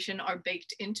transportation are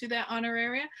baked into that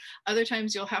honoraria. Other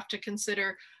times you'll have to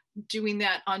consider doing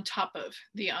that on top of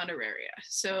the honoraria.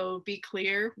 So be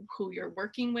clear who you're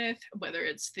working with, whether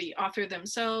it's the author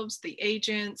themselves, the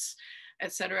agents,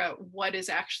 etc., what is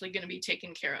actually going to be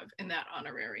taken care of in that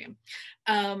honorarium.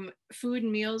 Food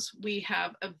and meals, we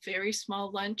have a very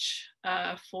small lunch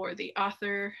for the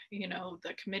author, you know,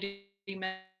 the committee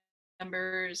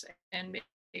members, and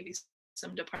maybe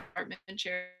some department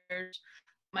chairs.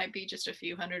 Might be just a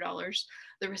few $100s.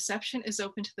 The reception is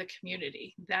open to the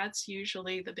community. That's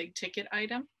usually the big ticket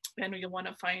item, and you'll want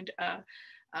to find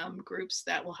groups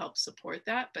that will help support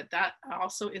that, but that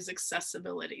also is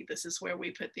accessibility. This is where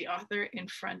we put the author in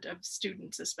front of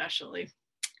students, especially.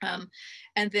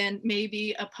 And then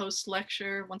maybe a post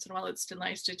lecture. Once in a while, it's still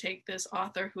nice to take this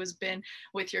author who has been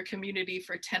with your community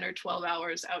for 10 or 12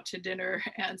 hours out to dinner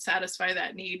and satisfy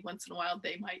that need. Once in a while,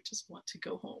 they might just want to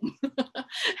go home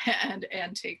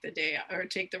and take the day or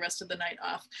take the rest of the night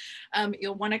off.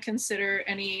 You'll want to consider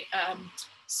any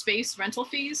space rental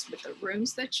fees with the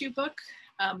rooms that you book.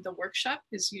 The workshop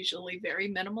is usually very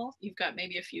minimal. You've got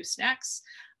maybe a few snacks,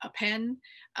 a pen,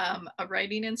 a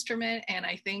writing instrument, and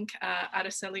I think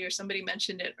Araceli or somebody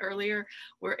mentioned it earlier,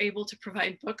 we're able to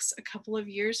provide books a couple of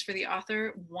years for the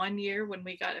author. One year when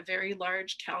we got a very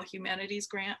large Cal Humanities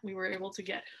grant, we were able to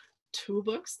get 2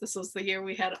 books. This was the year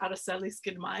we had Araceli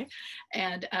Skidmai,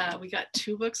 and we got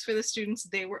 2 books for the students.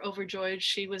 They were overjoyed.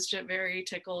 She was just very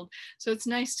tickled. So it's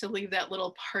nice to leave that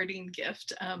little parting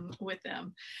gift with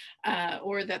them,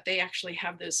 or that they actually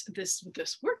have this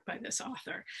work by this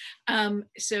author.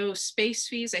 So space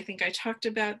fees, I think I talked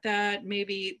about that.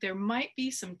 Maybe there might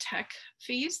be some tech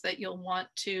fees that you'll want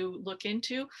to look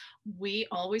into. We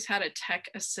always had a tech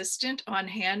assistant on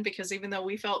hand, because even though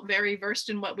we felt very versed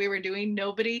in what we were doing,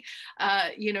 nobody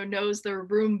knows the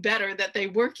room better that they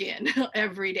work in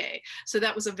every day. So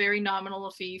that was a very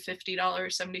nominal fee, $50,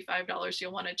 $75,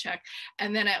 you'll want to check.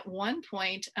 And then at one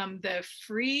point, the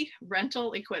free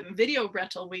rental equipment, video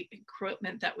rental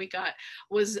equipment that we got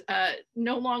was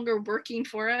no longer working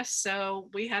for us. So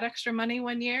we had extra money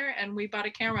one year and we bought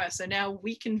a camera. So now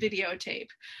we can videotape.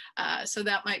 So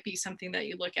that might be something that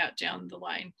you look at down the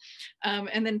line.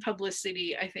 And then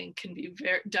publicity, I think, can be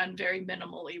done very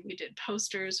minimally. We did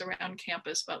posters around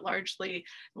campus, but largely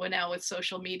now with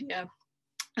social media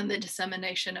and the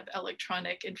dissemination of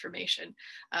electronic information,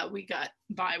 we got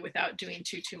by without doing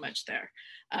too much there,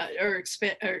 or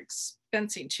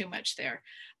expensing too much there.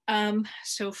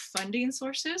 So funding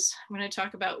sources, I'm going to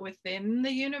talk about within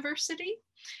the university.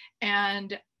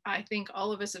 And I think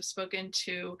all of us have spoken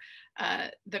to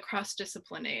the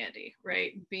cross-disciplinarity,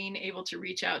 right? Being able to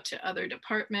reach out to other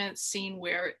departments, seeing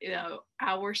where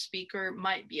our speaker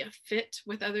might be a fit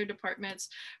with other departments.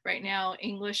 Right now,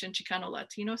 English and Chicano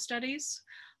Latino studies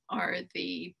are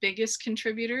the biggest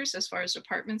contributors as far as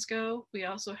departments go. We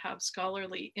also have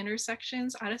scholarly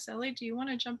intersections. Araceli, do you want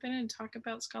to jump in and talk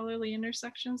about scholarly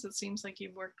intersections? It seems like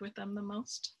you've worked with them the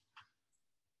most.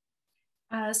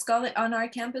 On our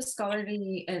campus,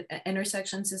 Scholarly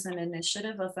Intersections is an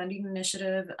initiative, a funding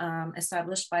initiative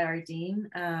established by our dean,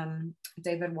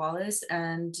 David Wallace.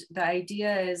 And the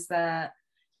idea is that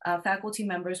faculty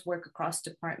members work across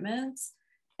departments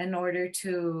in order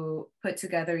to put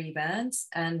together events.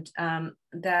 And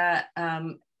that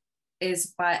is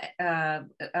by a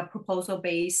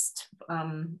proposal-based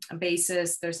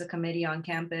basis. There's a committee on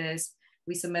campus.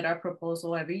 We submit our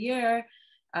proposal every year.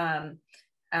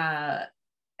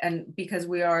 And because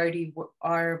we already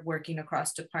are working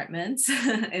across departments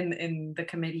in the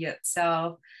committee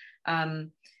itself,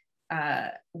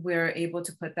 we're able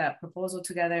to put that proposal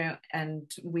together,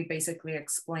 and we basically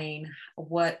explain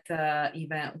what the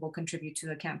event will contribute to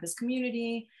the campus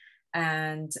community,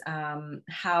 and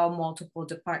how multiple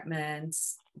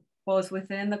departments, both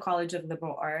within the College of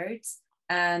Liberal Arts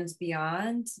and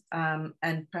beyond,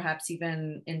 and perhaps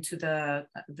even into the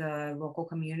local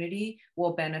community,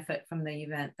 will benefit from the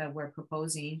event that we're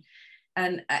proposing.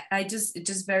 And I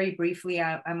just very briefly,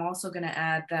 I'm also going to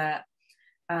add that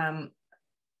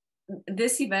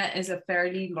this event is a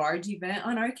fairly large event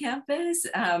on our campus.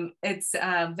 It's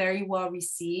very well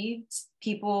received.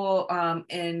 People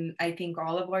in, I think,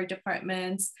 all of our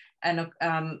departments and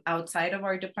outside of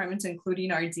our departments,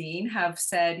 including our dean, have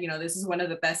said, you know, this is one of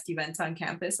the best events on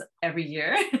campus every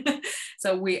year.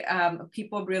 So we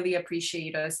people really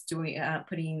appreciate us doing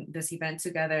putting this event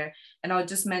together. And I'll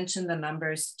just mention the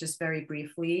numbers just very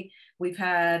briefly. We've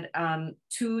had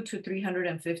 200 to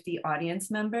 350 audience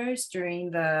members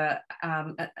during the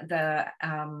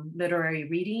literary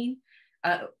reading.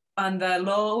 On the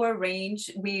lower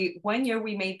range, one year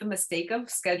we made the mistake of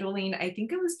scheduling, I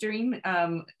think it was during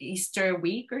Easter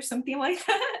week or something like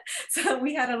that. So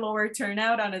we had a lower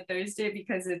turnout on a Thursday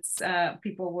because it's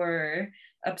people were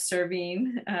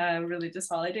observing religious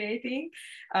holiday, I think.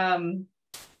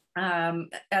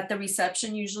 At the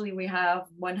reception, usually we have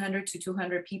 100 to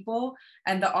 200 people,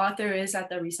 and the author is at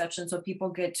the reception, so people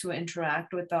get to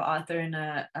interact with the author in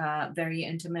a very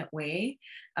intimate way.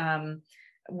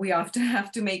 We often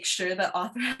have to make sure the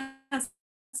author has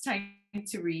time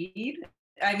to read,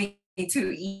 I mean,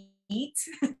 to eat.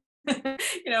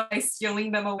 You know, by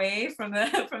stealing them away from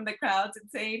the crowds and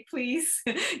saying, please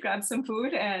grab some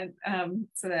food, and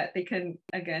so that they can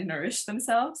again nourish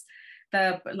themselves.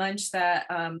 The lunch that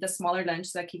the smaller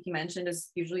lunch that Kiki mentioned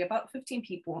is usually about 15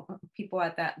 people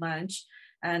at that lunch,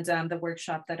 and the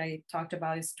workshop that I talked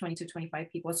about is 20 to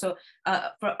 25 people. So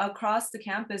for across the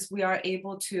campus, we are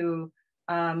able to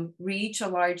reach a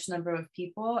large number of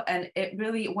people. And it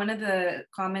really, one of the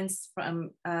comments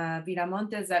from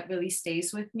Viramontes that really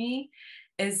stays with me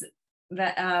is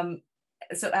that,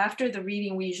 so after the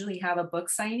reading, we usually have a book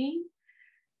signing,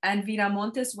 and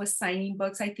Viramontes was signing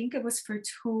books. I think it was for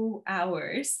 2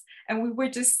 hours. And we were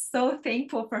just so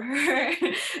thankful for her,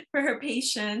 for her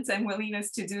patience and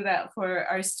willingness to do that for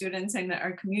our students and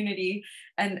our community.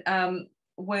 And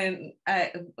when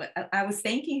I was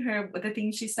thanking her, the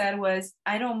thing she said was,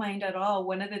 I don't mind at all.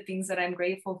 One of the things that I'm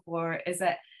grateful for is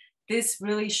that this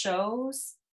really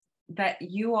shows that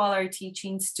you all are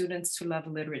teaching students to love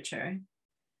literature.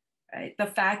 Right? The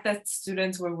fact that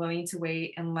students were willing to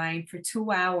wait in line for 2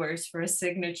 hours for a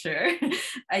signature,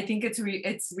 I think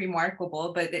it's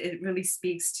remarkable, but it really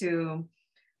speaks to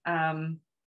the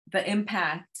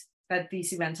impact that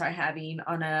these events are having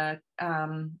on a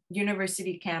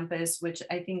university campus, which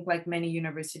I think, like many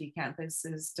university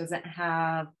campuses, doesn't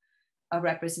have a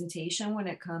representation when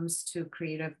it comes to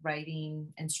creative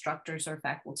writing instructors or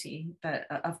faculty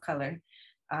of color.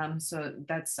 So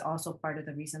that's also part of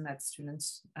the reason that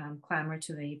students clamor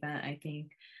to the event, I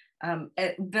think.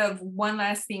 The one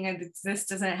last thing, this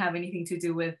doesn't have anything to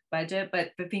do with budget,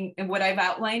 but what I've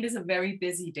outlined is a very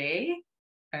busy day,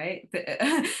 right?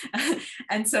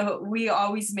 And so we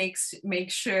always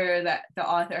make sure that the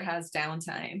author has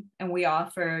downtime, and we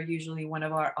offer usually one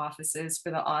of our offices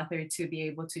for the author to be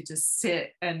able to just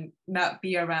sit and not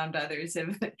be around others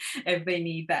if they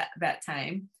need that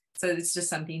time. So it's just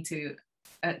something to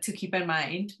keep in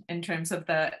mind in terms of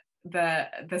the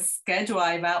schedule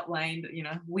I've outlined. You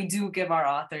know, we do give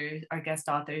our guest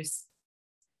authors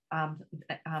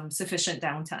sufficient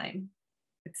downtime.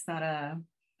 It's not a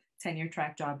tenure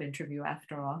track job interview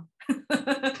after all.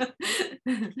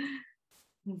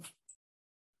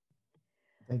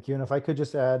 Thank you. And if I could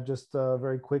just add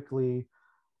very quickly,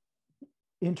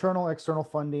 internal, external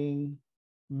funding,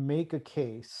 make a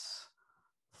case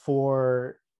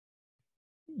for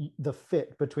the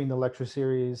fit between the lecture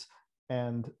series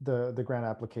and the grant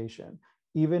application.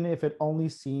 Even if it only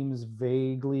seems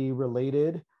vaguely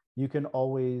related, you can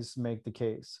always make the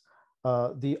case.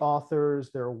 The authors,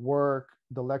 their work,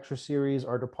 the lecture series,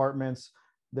 our departments,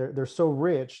 they're so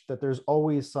rich that there's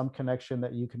always some connection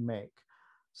that you can make.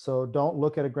 So don't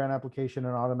look at a grant application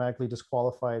and automatically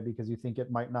disqualify it because you think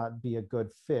it might not be a good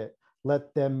fit.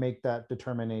 Let them make that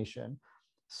determination.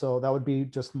 So that would be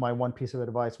just my one piece of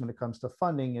advice when it comes to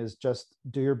funding, is just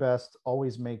do your best,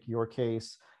 always make your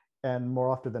case, and more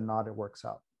often than not, it works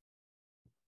out.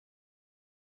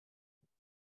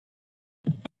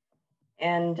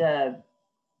 And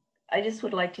I just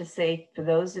would like to say, for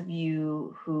those of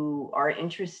you who are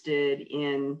interested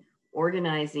in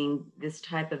organizing this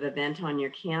type of event on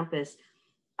your campus,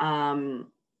 you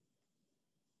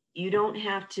don't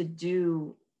have to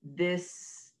do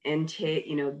this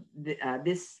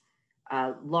this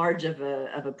large of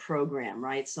a program,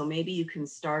 right? So maybe you can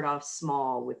start off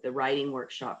small with the writing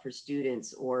workshop for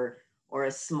students, or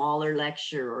a smaller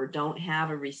lecture, or don't have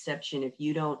a reception if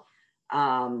you don't,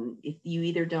 if you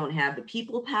either don't have the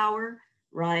people power,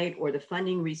 right, or the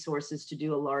funding resources to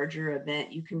do a larger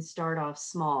event. You can start off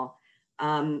small.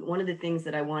 One of the things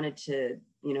that I wanted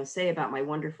say about my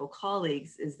wonderful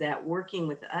colleagues is that working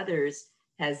with others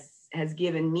has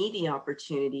given me the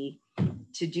opportunity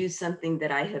to do something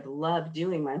that I have loved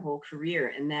doing my whole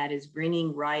career, and that is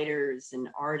bringing writers and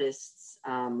artists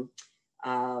and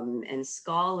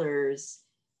scholars,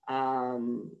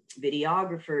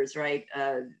 videographers, right?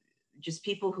 Just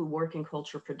people who work in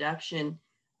cultural production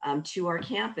to our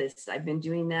campus. I've been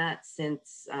doing that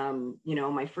since,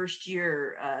 my first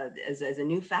year as a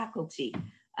new faculty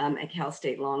at Cal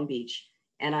State Long Beach.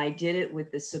 And I did it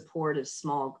with the support of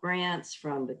small grants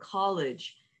from the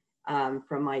college,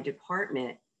 from my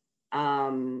department.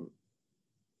 But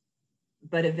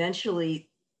eventually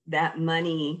that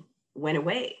money went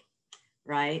away,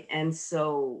 right? And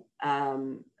so,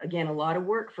 again, a lot of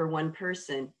work for one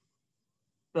person,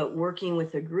 but working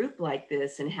with a group like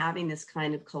this and having this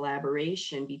kind of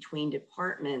collaboration between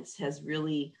departments has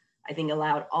really, I think,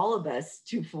 allowed all of us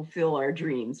to fulfill our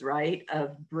dreams, right?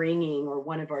 Of bringing, or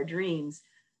one of our dreams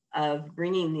of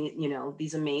bringing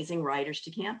these amazing writers to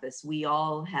campus. We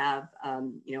all have,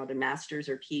 the masters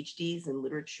or PhDs in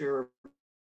literature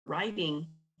writing.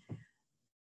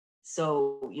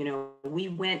 So, we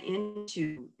went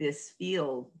into this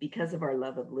field because of our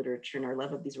love of literature and our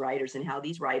love of these writers, and how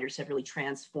these writers have really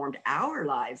transformed our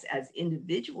lives as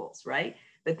individuals, right?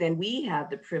 But then we have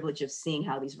the privilege of seeing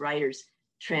how these writers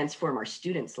transform our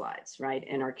students' lives, right?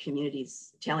 And our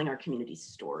communities, telling our communities'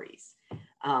 stories.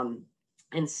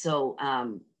 And so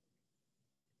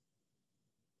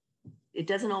it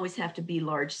doesn't always have to be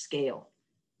large scale,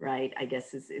 right? I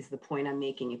guess is the point I'm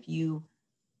making. If you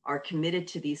are committed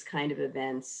to these kind of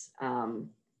events,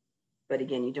 but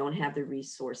again, you don't have the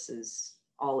resources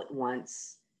all at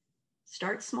once,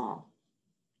 start small.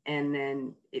 And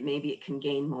then maybe it can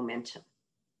gain momentum,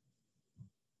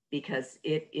 because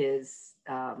it is,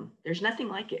 there's nothing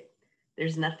like it.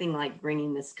 There's nothing like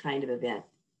bringing this kind of event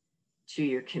to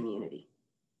your community.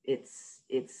 It's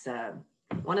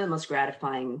one of the most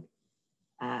gratifying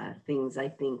things, I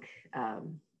think,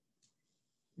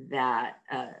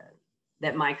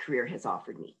 that my career has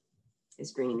offered me,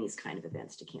 is bringing these kind of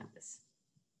events to campus.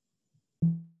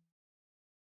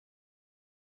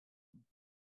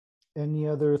 Any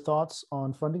other thoughts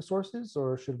on funding sources,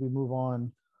 or should we move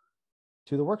on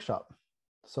to the workshop?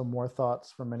 Some more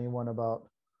thoughts from anyone about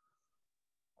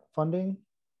funding?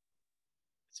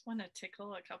 Just want to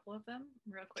tickle a couple of them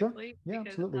real quickly. Sure. Yeah,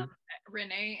 because, absolutely.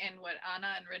 Rene, and what Anna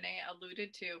and Rene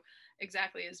alluded to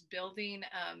exactly, is building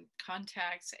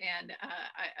contacts. And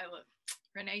I love,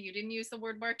 Rene, you didn't use the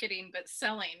word marketing, but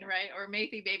selling, right? Or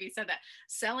Maythee Baby said that,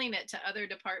 selling it to other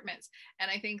departments.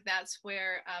 And I think that's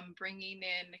where bringing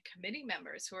in committee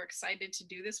members who are excited to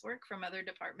do this work from other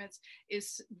departments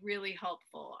is really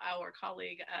helpful. Our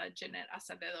colleague, Jeanette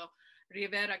Acevedo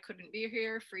Rivera, couldn't be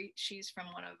here. She's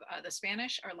from one of the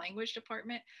Spanish, our language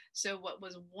department. So what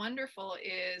was wonderful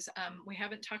is we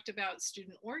haven't talked about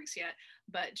student orgs yet,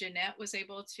 but Jeanette was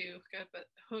able to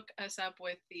hook us up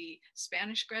with the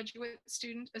Spanish Graduate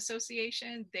Student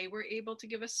Association. They were able to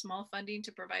give us small funding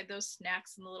to provide those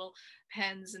snacks and the little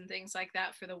pens and things like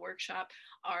that for the workshop.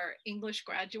 Our English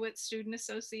Graduate Student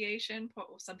Association,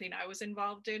 something I was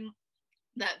involved in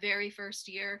that very first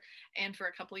year, and for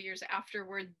a couple of years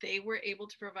afterward, they were able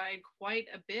to provide quite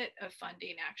a bit of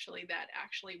funding, actually, that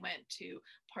actually went to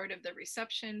part of the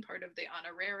reception, part of the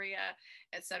honoraria,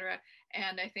 etc.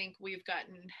 And I think we've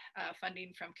gotten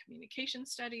funding from communication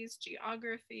studies,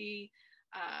 geography,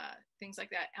 things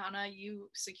like that. Anna, you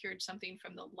secured something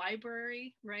from the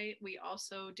library, right? We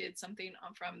also did something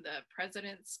from the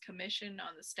President's Commission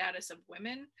on the Status of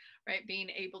Women, right? Being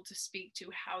able to speak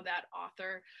to how that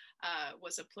author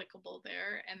was applicable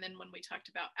there. And then when we talked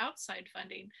about outside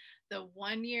funding, the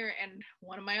 1 year, and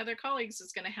one of my other colleagues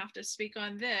is going to have to speak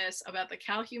on this, about the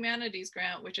Cal Humanities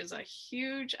grant, which is a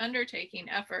huge undertaking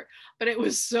effort, but it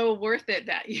was so worth it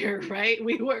that year, right?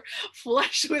 We were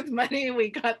flush with money. We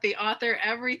got the author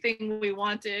everything we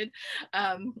wanted,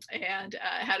 and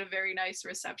had a very nice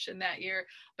reception that year,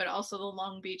 but also the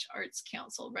Long Beach Arts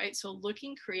Council, right? So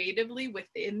looking creatively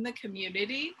within the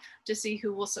community to see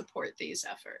who will support these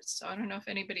efforts. So I don't know if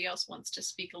anybody else wants to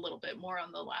speak a little bit more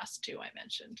on the last two I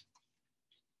mentioned.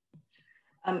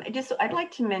 I'd like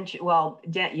to mention, well,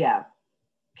 yeah.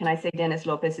 Can I say Dennis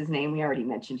Lopez's name? We already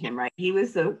mentioned him, right? He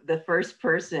was the first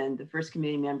person, the first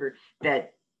community member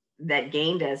that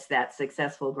gained us that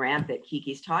successful grant that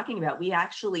Kiki's talking about. We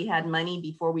actually had money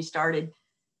before we started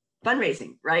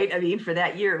fundraising, right? I mean, for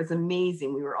that year, it was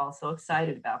amazing. We were all so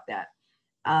excited about that.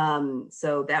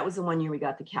 So that was the 1 year we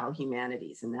got the Cal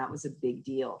Humanities, and that was a big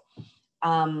deal.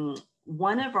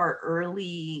 One of our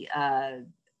early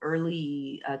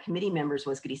early committee members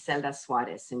was Griselda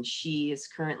Suarez, and she is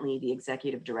currently the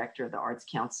executive director of the Arts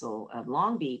Council of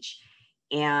Long Beach.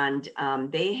 And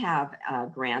they have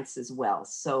grants as well.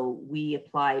 So we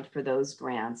applied for those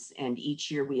grants, and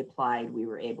each year we applied, we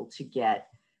were able to get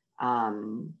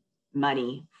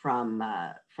money from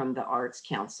the Arts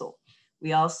Council.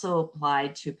 We also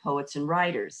applied to Poets and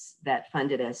Writers that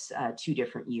funded us 2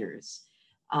 different years.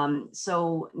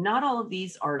 So not all of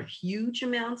these are huge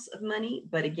amounts of money,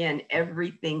 but again,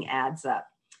 everything adds up.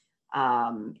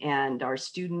 And our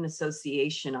student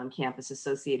association on campus,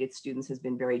 Associated Students, has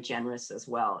been very generous as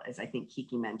well, as I think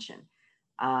Kiki mentioned.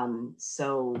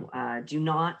 So do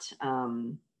not,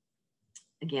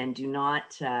 again, do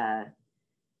not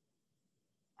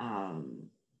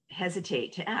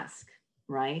hesitate to ask,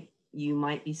 right? You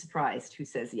might be surprised who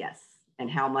says yes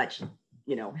and how much,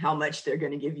 you know, how much they're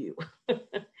going to give you.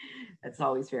 That's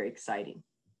always very exciting.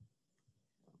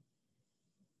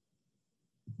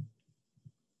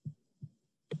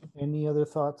 Any other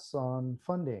thoughts on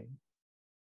funding?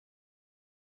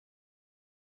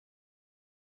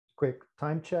 Quick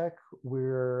time check.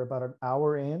 We're about an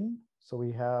hour in, so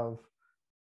we have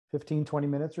 15, 20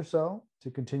 minutes or so to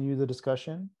continue the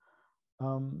discussion.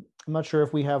 I'm not sure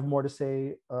if we have more to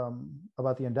say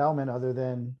about the endowment other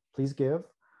than please give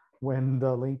when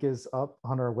the link is up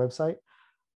on our website.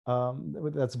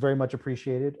 That's very much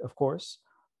appreciated, of course.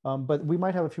 But we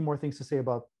might have a few more things to say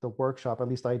about the workshop. At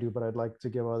least I do, but I'd like to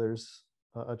give others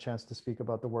a chance to speak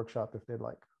about the workshop if they'd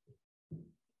like.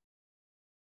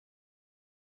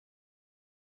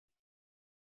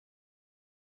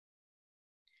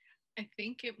 I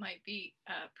think it might be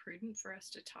prudent for us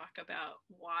to talk about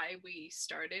why we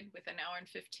started with an hour and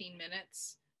 15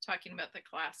 minutes talking about the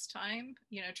class time,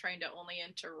 you know, trying to only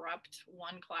interrupt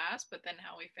one class, but then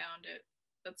how we found it,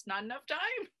 that's not enough time.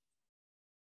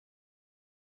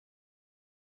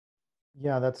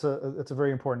 Yeah, that's a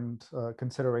very important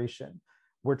consideration.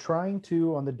 We're trying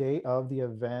to, on the day of the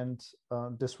event,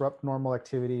 disrupt normal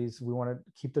activities. We want to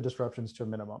keep the disruptions to a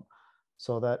minimum.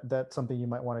 So that's something you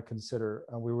might want to consider.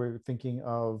 We were thinking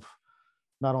of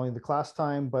not only the class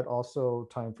time, but also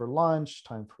time for lunch,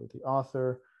 time for the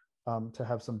author, to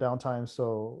have some downtime.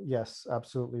 So yes,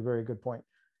 absolutely, very good point.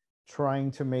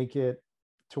 Trying to make it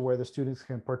to where the students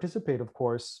can participate, of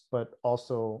course, but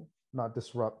also not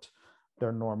disrupt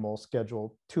their normal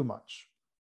schedule too much.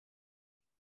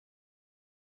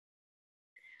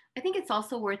 I think it's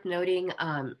also worth noting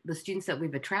the students that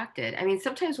we've attracted. I mean,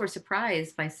 sometimes we're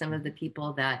surprised by some of the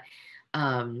people that,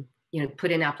 you know,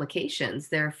 put in applications.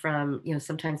 They're from, you know,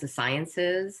 sometimes the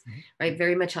sciences, right?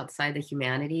 Very much outside the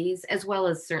humanities, as well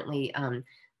as certainly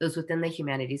those within the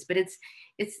humanities. But it's,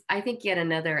 I think, yet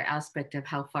another aspect of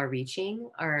how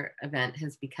far-reaching our event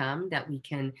has become, that we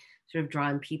can sort of draw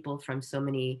in people from so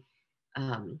many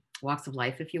walks of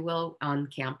life, if you will, on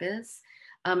campus.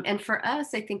 And for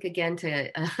us, I think, again,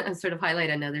 to sort of highlight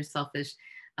another selfish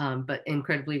but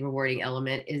incredibly rewarding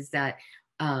element is that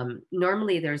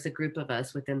normally there's a group of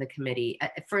us within the committee.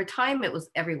 For a time, it was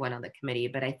everyone on the committee,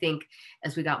 but I think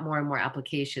as we got more and more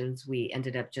applications, we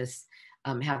ended up just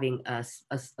having a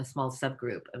small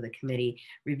subgroup of the committee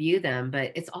review them.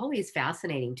 But it's always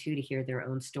fascinating too to hear their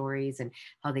own stories and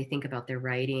how they think about their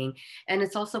writing. And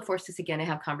it's also forced us again to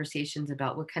have conversations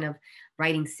about what kind of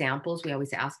writing samples we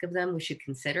always ask of them we should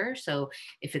consider. So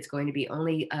if it's going to be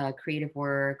only creative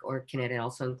work, or can it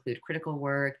also include critical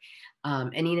work?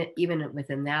 And even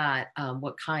within that,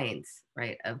 what kinds,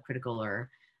 right, of critical or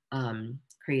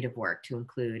creative work to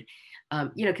include,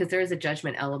 you know, because there is a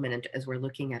judgment element as we're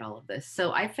looking at all of this.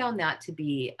 So I found that to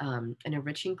be an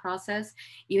enriching process,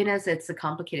 even as it's a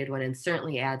complicated one, and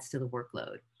certainly adds to the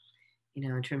workload, you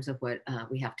know, in terms of what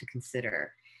we have to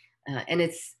consider. And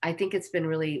I think it's been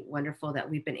really wonderful that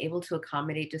we've been able to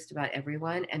accommodate just about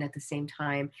everyone. And at the same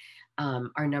time,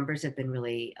 our numbers have been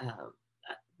really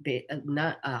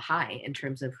high in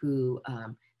terms of who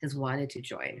has wanted to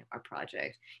join our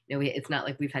project. You know, it's not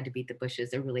like we've had to beat the bushes.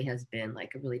 There really has been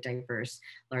like a really diverse,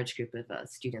 large group of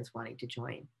students wanting to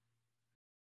join.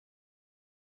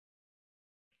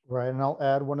 Right, and I'll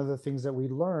add one of the things that we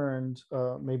learned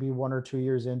maybe 1 or 2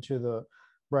 years into the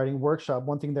writing workshop.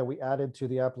 One thing that we added to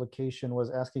the application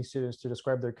was asking students to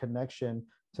describe their connection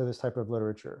to this type of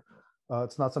literature.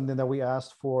 It's not something that we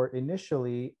asked for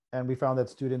initially, and we found that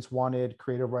students wanted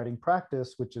creative writing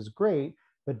practice, which is great,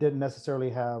 but didn't necessarily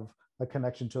have a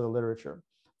connection to the literature,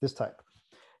 this type.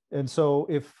 And so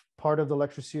if part of the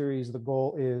lecture series, the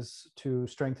goal is to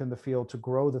strengthen the field, to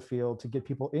grow the field, to get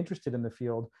people interested in the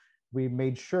field, we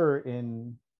made sure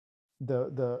in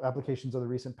the applications of the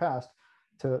recent past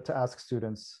to ask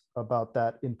students about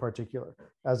that in particular,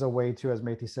 as a way to, as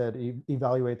Maythee said,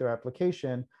 evaluate their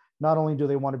application. Not only do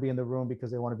they want to be in the room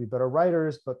because they want to be better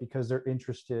writers, but because they're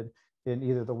interested in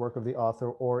either the work of the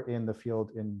author or in the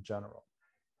field in general.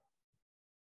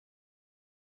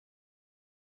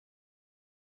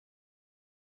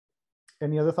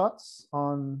 Any other thoughts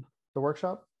on the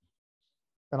workshop?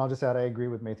 And I'll just add, I agree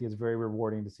with Maythee. It's very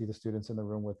rewarding to see the students in the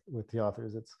room with the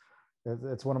authors.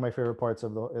 It's one of my favorite parts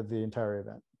of the entire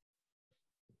event.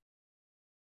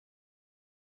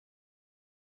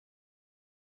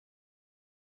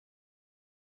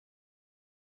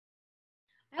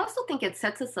 I also think it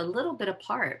sets us a little bit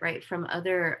apart, right, from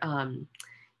other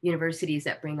universities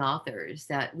that bring authors,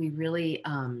 that we really,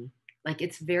 like,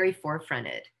 it's very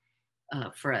forefronted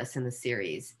for us in the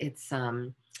series. It's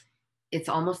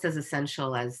almost as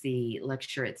essential as the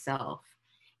lecture itself.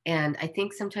 And I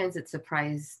think sometimes it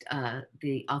surprised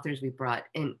the authors we brought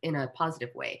in a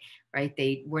positive way, right?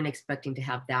 They weren't expecting to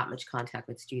have that much contact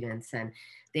with students, and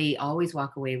they always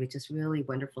walk away with just really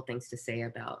wonderful things to say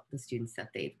about the students that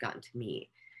they've gotten to meet.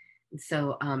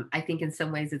 So I think in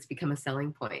some ways it's become a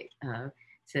selling point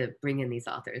to bring in these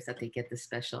authors, that they get this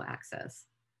special access.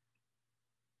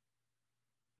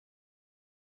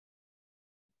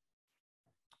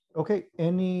 Okay,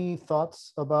 any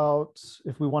thoughts about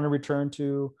if we want to return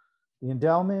to the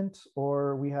endowment,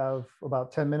 or we have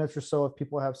about 10 minutes or so if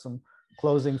people have some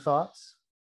closing thoughts?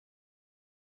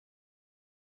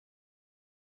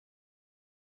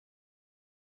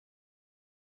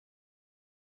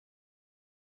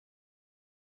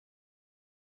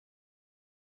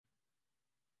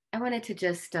 I wanted to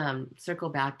just circle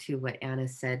back to what Anna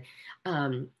said.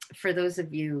 For those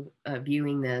of you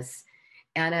viewing this,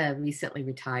 Anna recently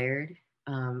retired.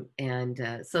 So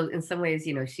in some ways,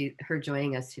 you know, her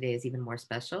joining us today is even more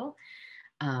special.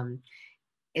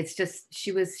 It's just,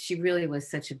 she really was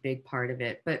such a big part of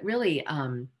it. But really,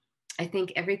 I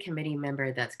think every committee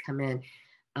member that's come in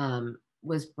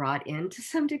was brought in to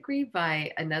some degree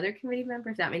by another committee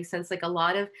member, if that makes sense. Like, a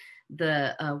lot of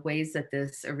the ways that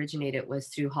this originated was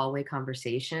through hallway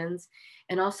conversations,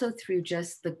 and also through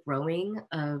just the growing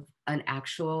of an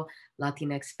actual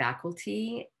Latinx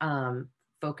faculty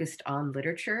focused on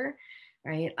literature,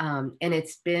 right? And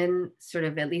it's been sort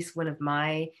of, at least one of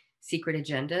my secret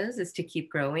agendas, is to keep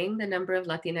growing the number of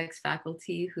Latinx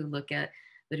faculty who look at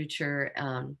literature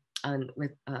on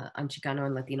Chicano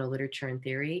and Latino literature and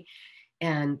theory.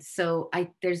 And so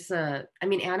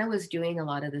Anna was doing a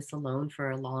lot of this alone for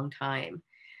a long time.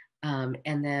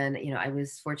 And then, you know, I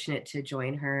was fortunate to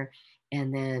join her.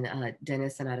 And then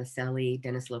Dennis Lopez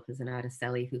and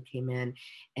Araceli, who came in,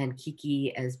 and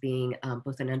Kiki as being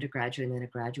both an undergraduate and then a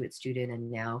graduate student, and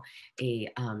now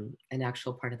an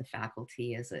actual part of the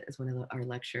faculty as one of our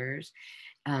lecturers.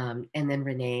 And then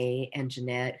Rene and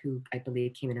Jeanette, who I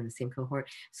believe came in the same cohort.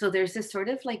 So there's this sort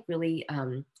of like really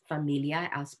familia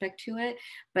aspect to it,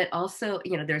 but also,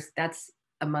 you know, that's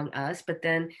among us, but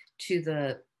then to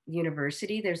the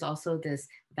university, there's also this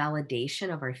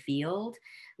validation of our field,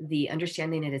 the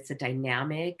understanding that it's a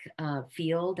dynamic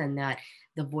field, and that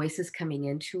the voices coming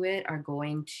into it are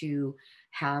going to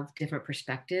have different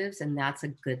perspectives, and that's a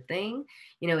good thing.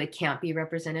 You know, it can't be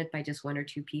represented by just one or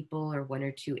two people or one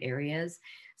or two areas.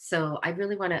 So I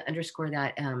really want to underscore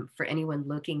that for anyone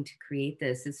looking to create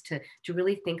this, is to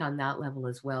really think on that level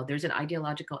as well. There's an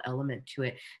ideological element to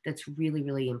it that's really,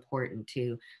 really important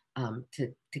to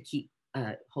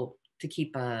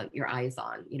keep your eyes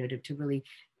on, you know, to really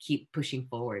keep pushing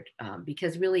forward,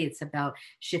 because really it's about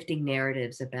shifting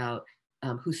narratives about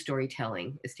whose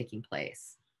storytelling is taking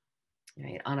place,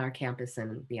 right, on our campus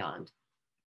and beyond.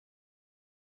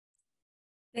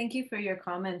 Thank you for your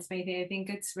comments, Maythee. I think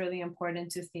it's really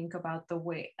important to think about the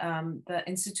way, the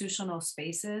institutional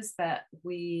spaces that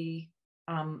we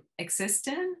exist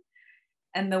in,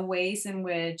 and the ways in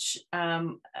which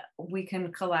we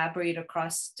can collaborate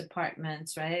across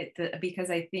departments, right? Because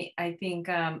I think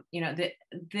you know,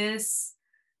 this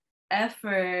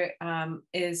effort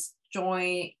is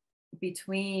joint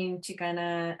between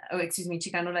Chicano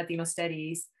Latino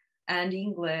Studies and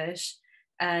English.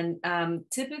 And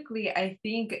typically, I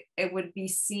think it would be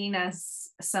seen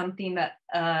as something that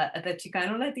the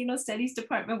Chicano Latino Studies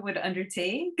department would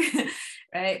undertake,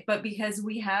 right? But because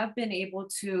we have been able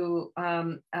to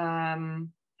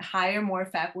hire more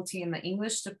faculty in the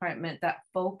English department that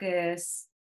focus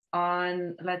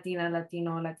on Latina,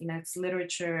 Latino, Latinx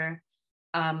literature,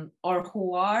 or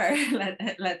who are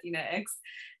Latinx,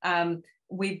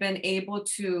 we've been able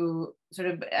to sort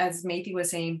of, as Maythee was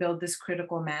saying, build this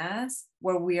critical mass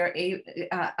where we're able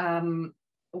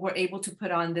to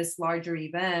put on this larger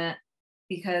event,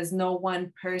 because no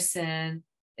one person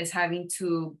is having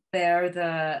to bear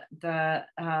the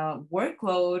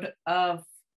workload of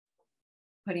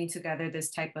putting together this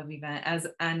type of event, as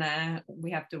Anna,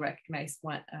 we have to recognize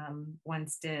what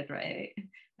once did, right,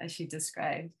 as she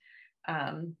described.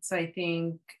 So I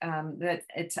think that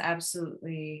it's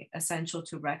absolutely essential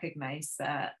to recognize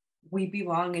that we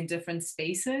belong in different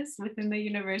spaces within the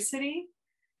university,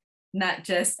 not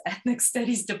just ethnic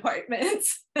studies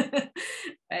departments,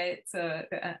 right? So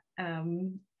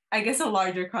I guess a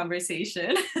larger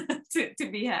conversation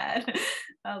to be had.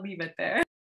 I'll leave it there.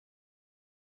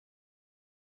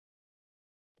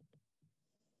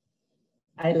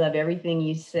 I love everything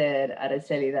you said,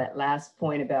 Araceli, that last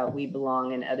point about we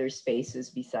belong in other spaces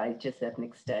besides just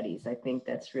ethnic studies. I think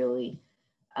that's really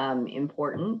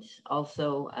important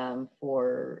also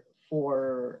for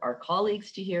our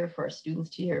colleagues to hear, for our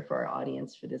students to hear, for our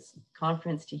audience for this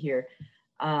conference to hear.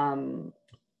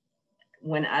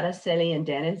 When Araceli and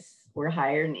Dennis were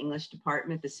hired in English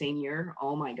department the same year,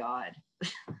 oh my God.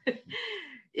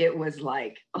 It was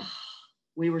like, oh,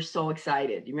 we were so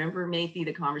excited. You remember, Maythee,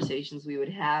 the conversations we would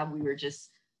have? We were just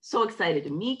so excited to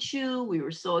meet you. We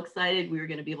were so excited we were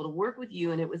going to be able to work with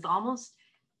you. And it was almost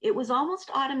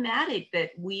automatic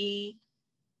that we,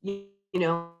 you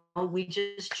know, we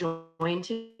just joined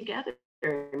together.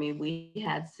 I mean, we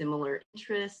had similar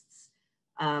interests.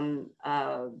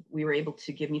 We were able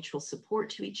to give mutual support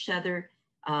to each other.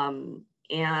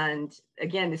 And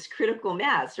again, this critical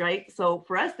mass, right? So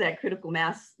for us, that critical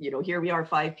mass, you know, here we are,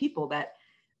 5 people, but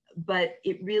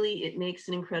it makes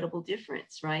an incredible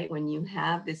difference, right? When you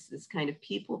have this kind of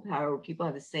people power, where people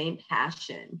have the same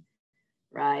passion,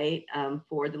 right,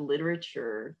 for the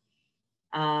literature,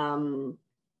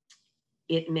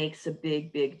 it makes a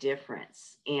big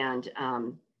difference. And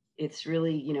it's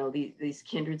really, you know, these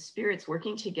kindred spirits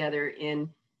working together in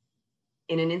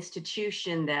an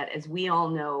institution that, as we all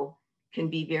know, can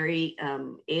be very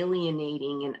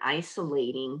alienating and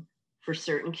isolating for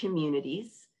certain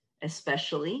communities,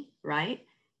 especially, right?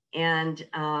 And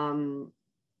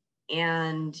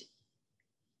in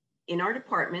our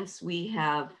departments, we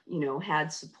have, you know,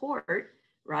 had support,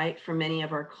 right, from many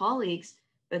of our colleagues,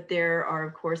 but there are,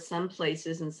 of course, some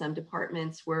places and some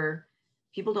departments where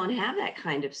people don't have that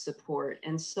kind of support.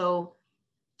 And so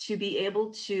to be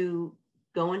able to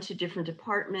go into different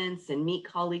departments and meet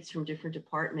colleagues from different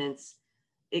departments,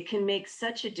 it can make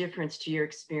such a difference to your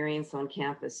experience on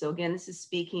campus. So again, this is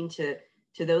speaking to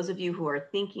those of you who are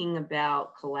thinking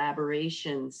about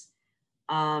collaborations.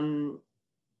 Don't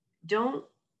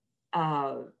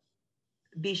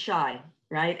be shy,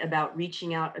 right, about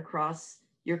reaching out across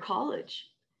your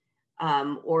college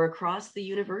or across the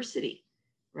university,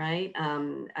 right?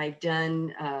 I've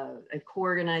done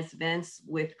co-organized events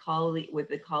with the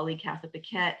colleague Katha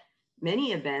Paquette,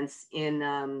 many events in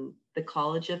the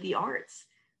College of the Arts,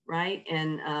 right?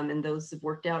 And those have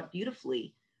worked out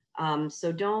beautifully.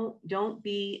 So don't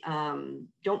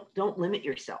limit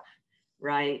yourself,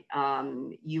 right?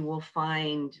 You will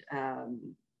find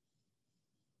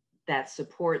that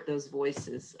support, those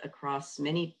voices across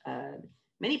many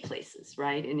places,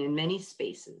 right? And in many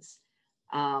spaces.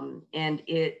 And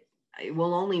it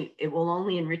will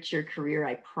only enrich your career,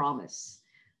 I promise.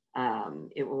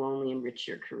 It will only enrich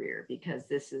your career, because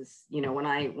this is, you know, when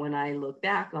I look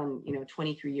back on, you know,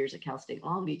 23 years at Cal State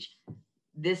Long Beach,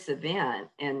 this event,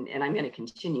 and I'm going to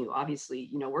continue, obviously,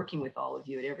 you know, working with all of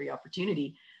you at every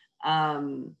opportunity.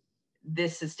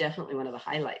 This is definitely one of the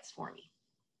highlights for me,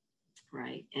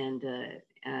 right? And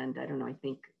I don't know, I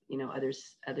think, you know,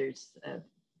 others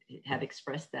have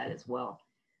expressed that as well.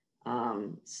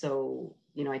 So,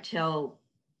 you know, I tell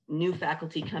new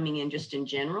faculty coming in, just in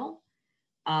general,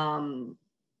 don't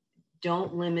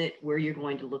limit where you're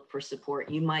going to look for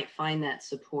support. You might find that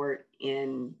support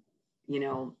in, you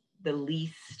know, the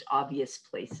least obvious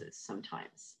places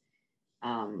sometimes.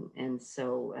 And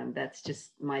so that's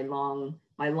just my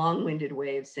long-winded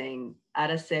way of saying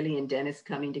Araceli and Dennis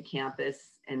coming to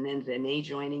campus, and then Rene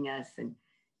joining us, and,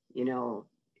 you know,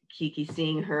 Kiki,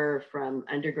 seeing her from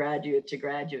undergraduate to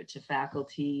graduate to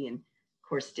faculty, and of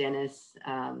course Dennis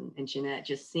and Jeanette,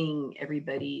 just seeing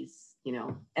everybody's, you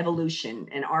know, evolution,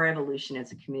 and our evolution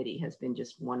as a committee has been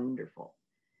just wonderful.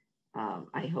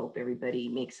 I hope everybody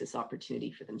makes this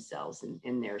opportunity for themselves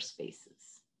in their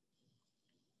spaces.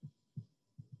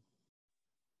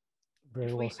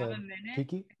 Very well said.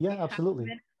 Kiki? Yeah, We absolutely. have a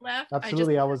minute left.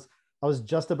 Absolutely. I was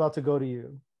just about to go to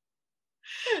you.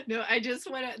 No, I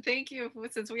just want to thank you.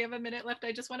 Since we have a minute left,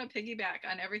 I just want to piggyback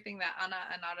on everything that Ana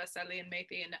and Araceli and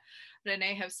Maythee and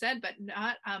Rene have said, but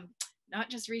not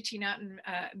just reaching out and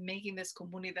making this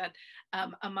comunidad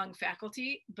among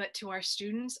faculty, but to our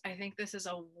students. I think this is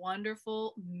a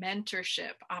wonderful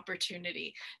mentorship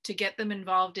opportunity to get them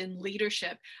involved in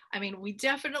leadership. I mean, we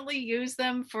definitely use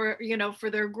them for, you know, for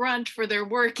their grunt, for their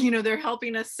work. You know, they're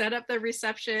helping us set up the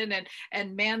reception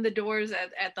and man the doors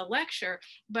at the lecture,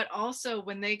 but also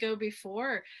when they go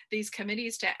before these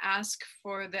committees to ask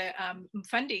for the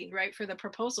funding, right, for the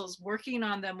proposals, working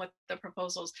on them with the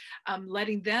proposals,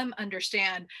 letting them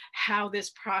understand how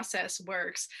this process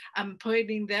works,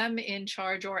 putting them in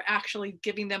charge or actually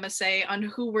giving them a say on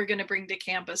who we're going to bring to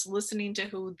campus, listening to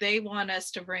who they want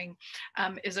us to bring,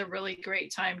 is a really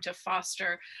great time to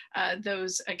foster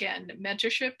those, again,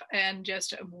 mentorship and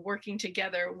just working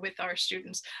together with our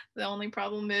students. The only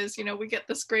problem is, you know, we get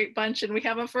this great bunch and we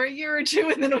have them for a year or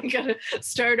two and then we got to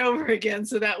start over again,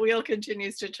 so that wheel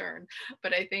continues to turn.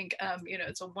 But I think, you know,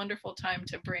 it's a wonderful time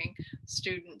to bring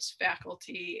students,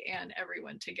 faculty, and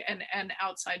everyone together, and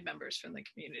outside members from the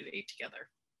community together.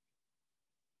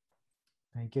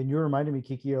 Thank you. And you reminded me,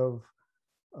 Kiki, of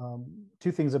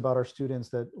two things about our students.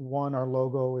 That one, our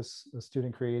logo is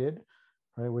student created,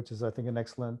 right, which is, I think, an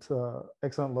excellent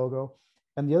logo.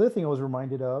 And the other thing I was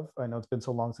reminded of, I know it's been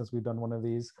so long since we've done one of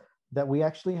these, that we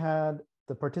actually had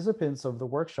the participants of the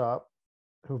workshop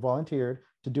who volunteered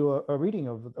to do a reading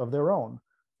of their own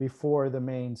before the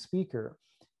main speaker.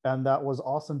 And that was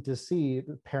awesome to see.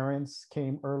 The parents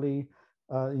came early,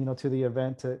 you know, to the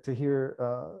event to hear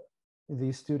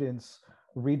these students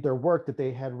read their work that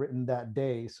they had written that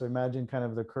day. So imagine kind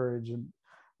of the courage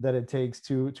that it takes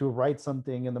to write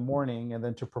something in the morning and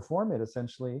then to perform it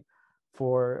essentially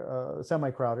for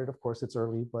semi-crowded. Of course, it's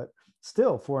early, but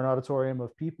still for an auditorium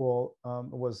of people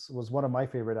was one of my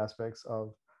favorite aspects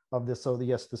of this. So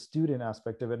yes, the student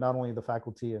aspect of it, not only the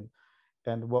faculty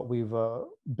and what we've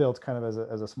built kind of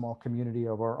as a small community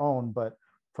of our own, but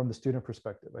from the student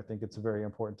perspective, I think it's very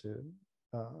important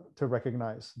to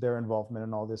recognize their involvement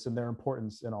in all this and their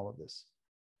importance in all of this.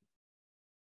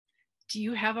 Do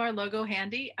you have our logo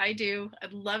handy? I do.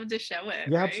 I'd love to show it.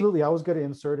 Yeah, right? Absolutely. I was going to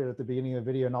insert it at the beginning of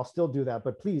the video, and I'll still do that,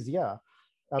 but please, yeah.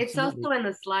 Absolutely. It's also in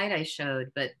the slide I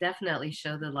showed, but definitely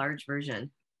show the large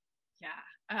version.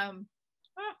 Yeah.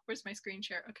 Where's my screen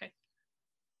share? Okay.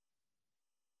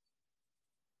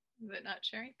 Is it not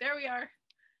sharing? There we are.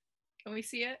 Can we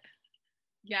see it?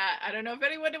 Yeah, I don't know if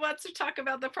anyone wants to talk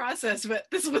about the process, but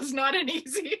this was not an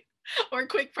easy or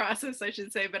quick process, I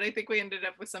should say, but I think we ended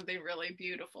up with something really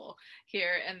beautiful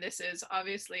here. And this is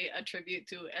obviously a tribute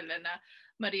to Helena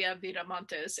María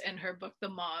Viramontes and her book, The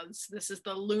Moths. This is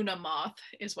the Luna moth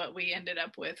is what we ended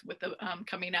up with the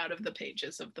coming out of the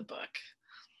pages of the book.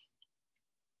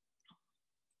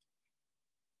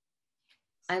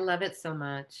 I love it so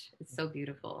much. It's so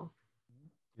beautiful.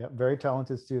 Yeah, very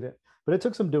talented student. But it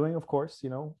took some doing, of course, you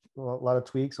know, a lot of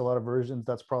tweaks, a lot of versions.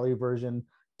 That's probably version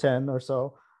 10 or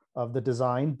so of the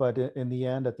design. But in the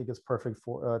end, I think it's perfect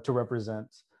for to represent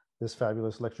this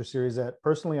fabulous lecture series that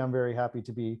personally I'm very happy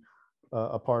to be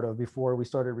a part of. Before we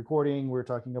started recording, we were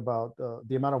talking about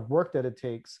the amount of work that it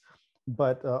takes,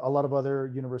 but a lot of other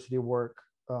university work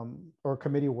or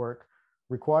committee work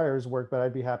requires work, but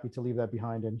I'd be happy to leave that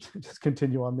behind and just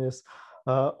continue on this.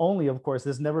 Only, of course,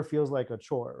 this never feels like a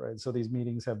chore, right? So these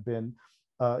meetings have been,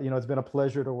 you know, it's been a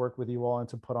pleasure to work with you all and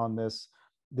to put on this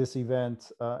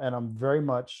event. And I'm very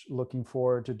much looking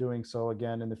forward to doing so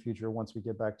again in the future once we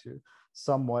get back to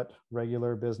somewhat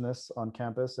regular business on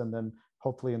campus. And then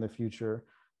hopefully in the future,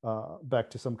 back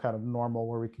to some kind of normal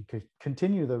where we can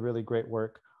continue the really great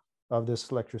work of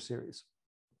this lecture series.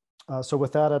 So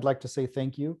with that, I'd like to say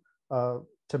thank you to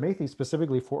Maythee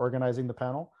specifically for organizing the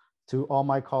panel, to all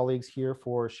my colleagues here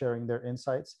for sharing their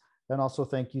insights, and also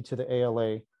thank you to the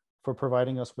ALA for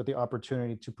providing us with the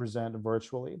opportunity to present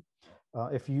virtually.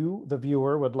 If you, the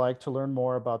viewer, would like to learn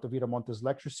more about the Viramontes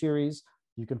lecture series,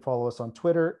 you can follow us on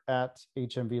Twitter at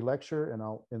HMV Lecture, and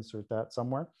I'll insert that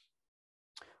somewhere,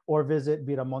 or visit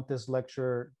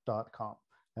viramonteslecture.com.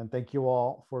 And thank you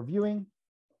all for viewing.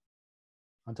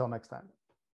 Until next time.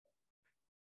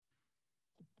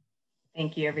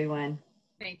 Thank you, everyone.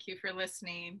 Thank you for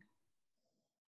listening.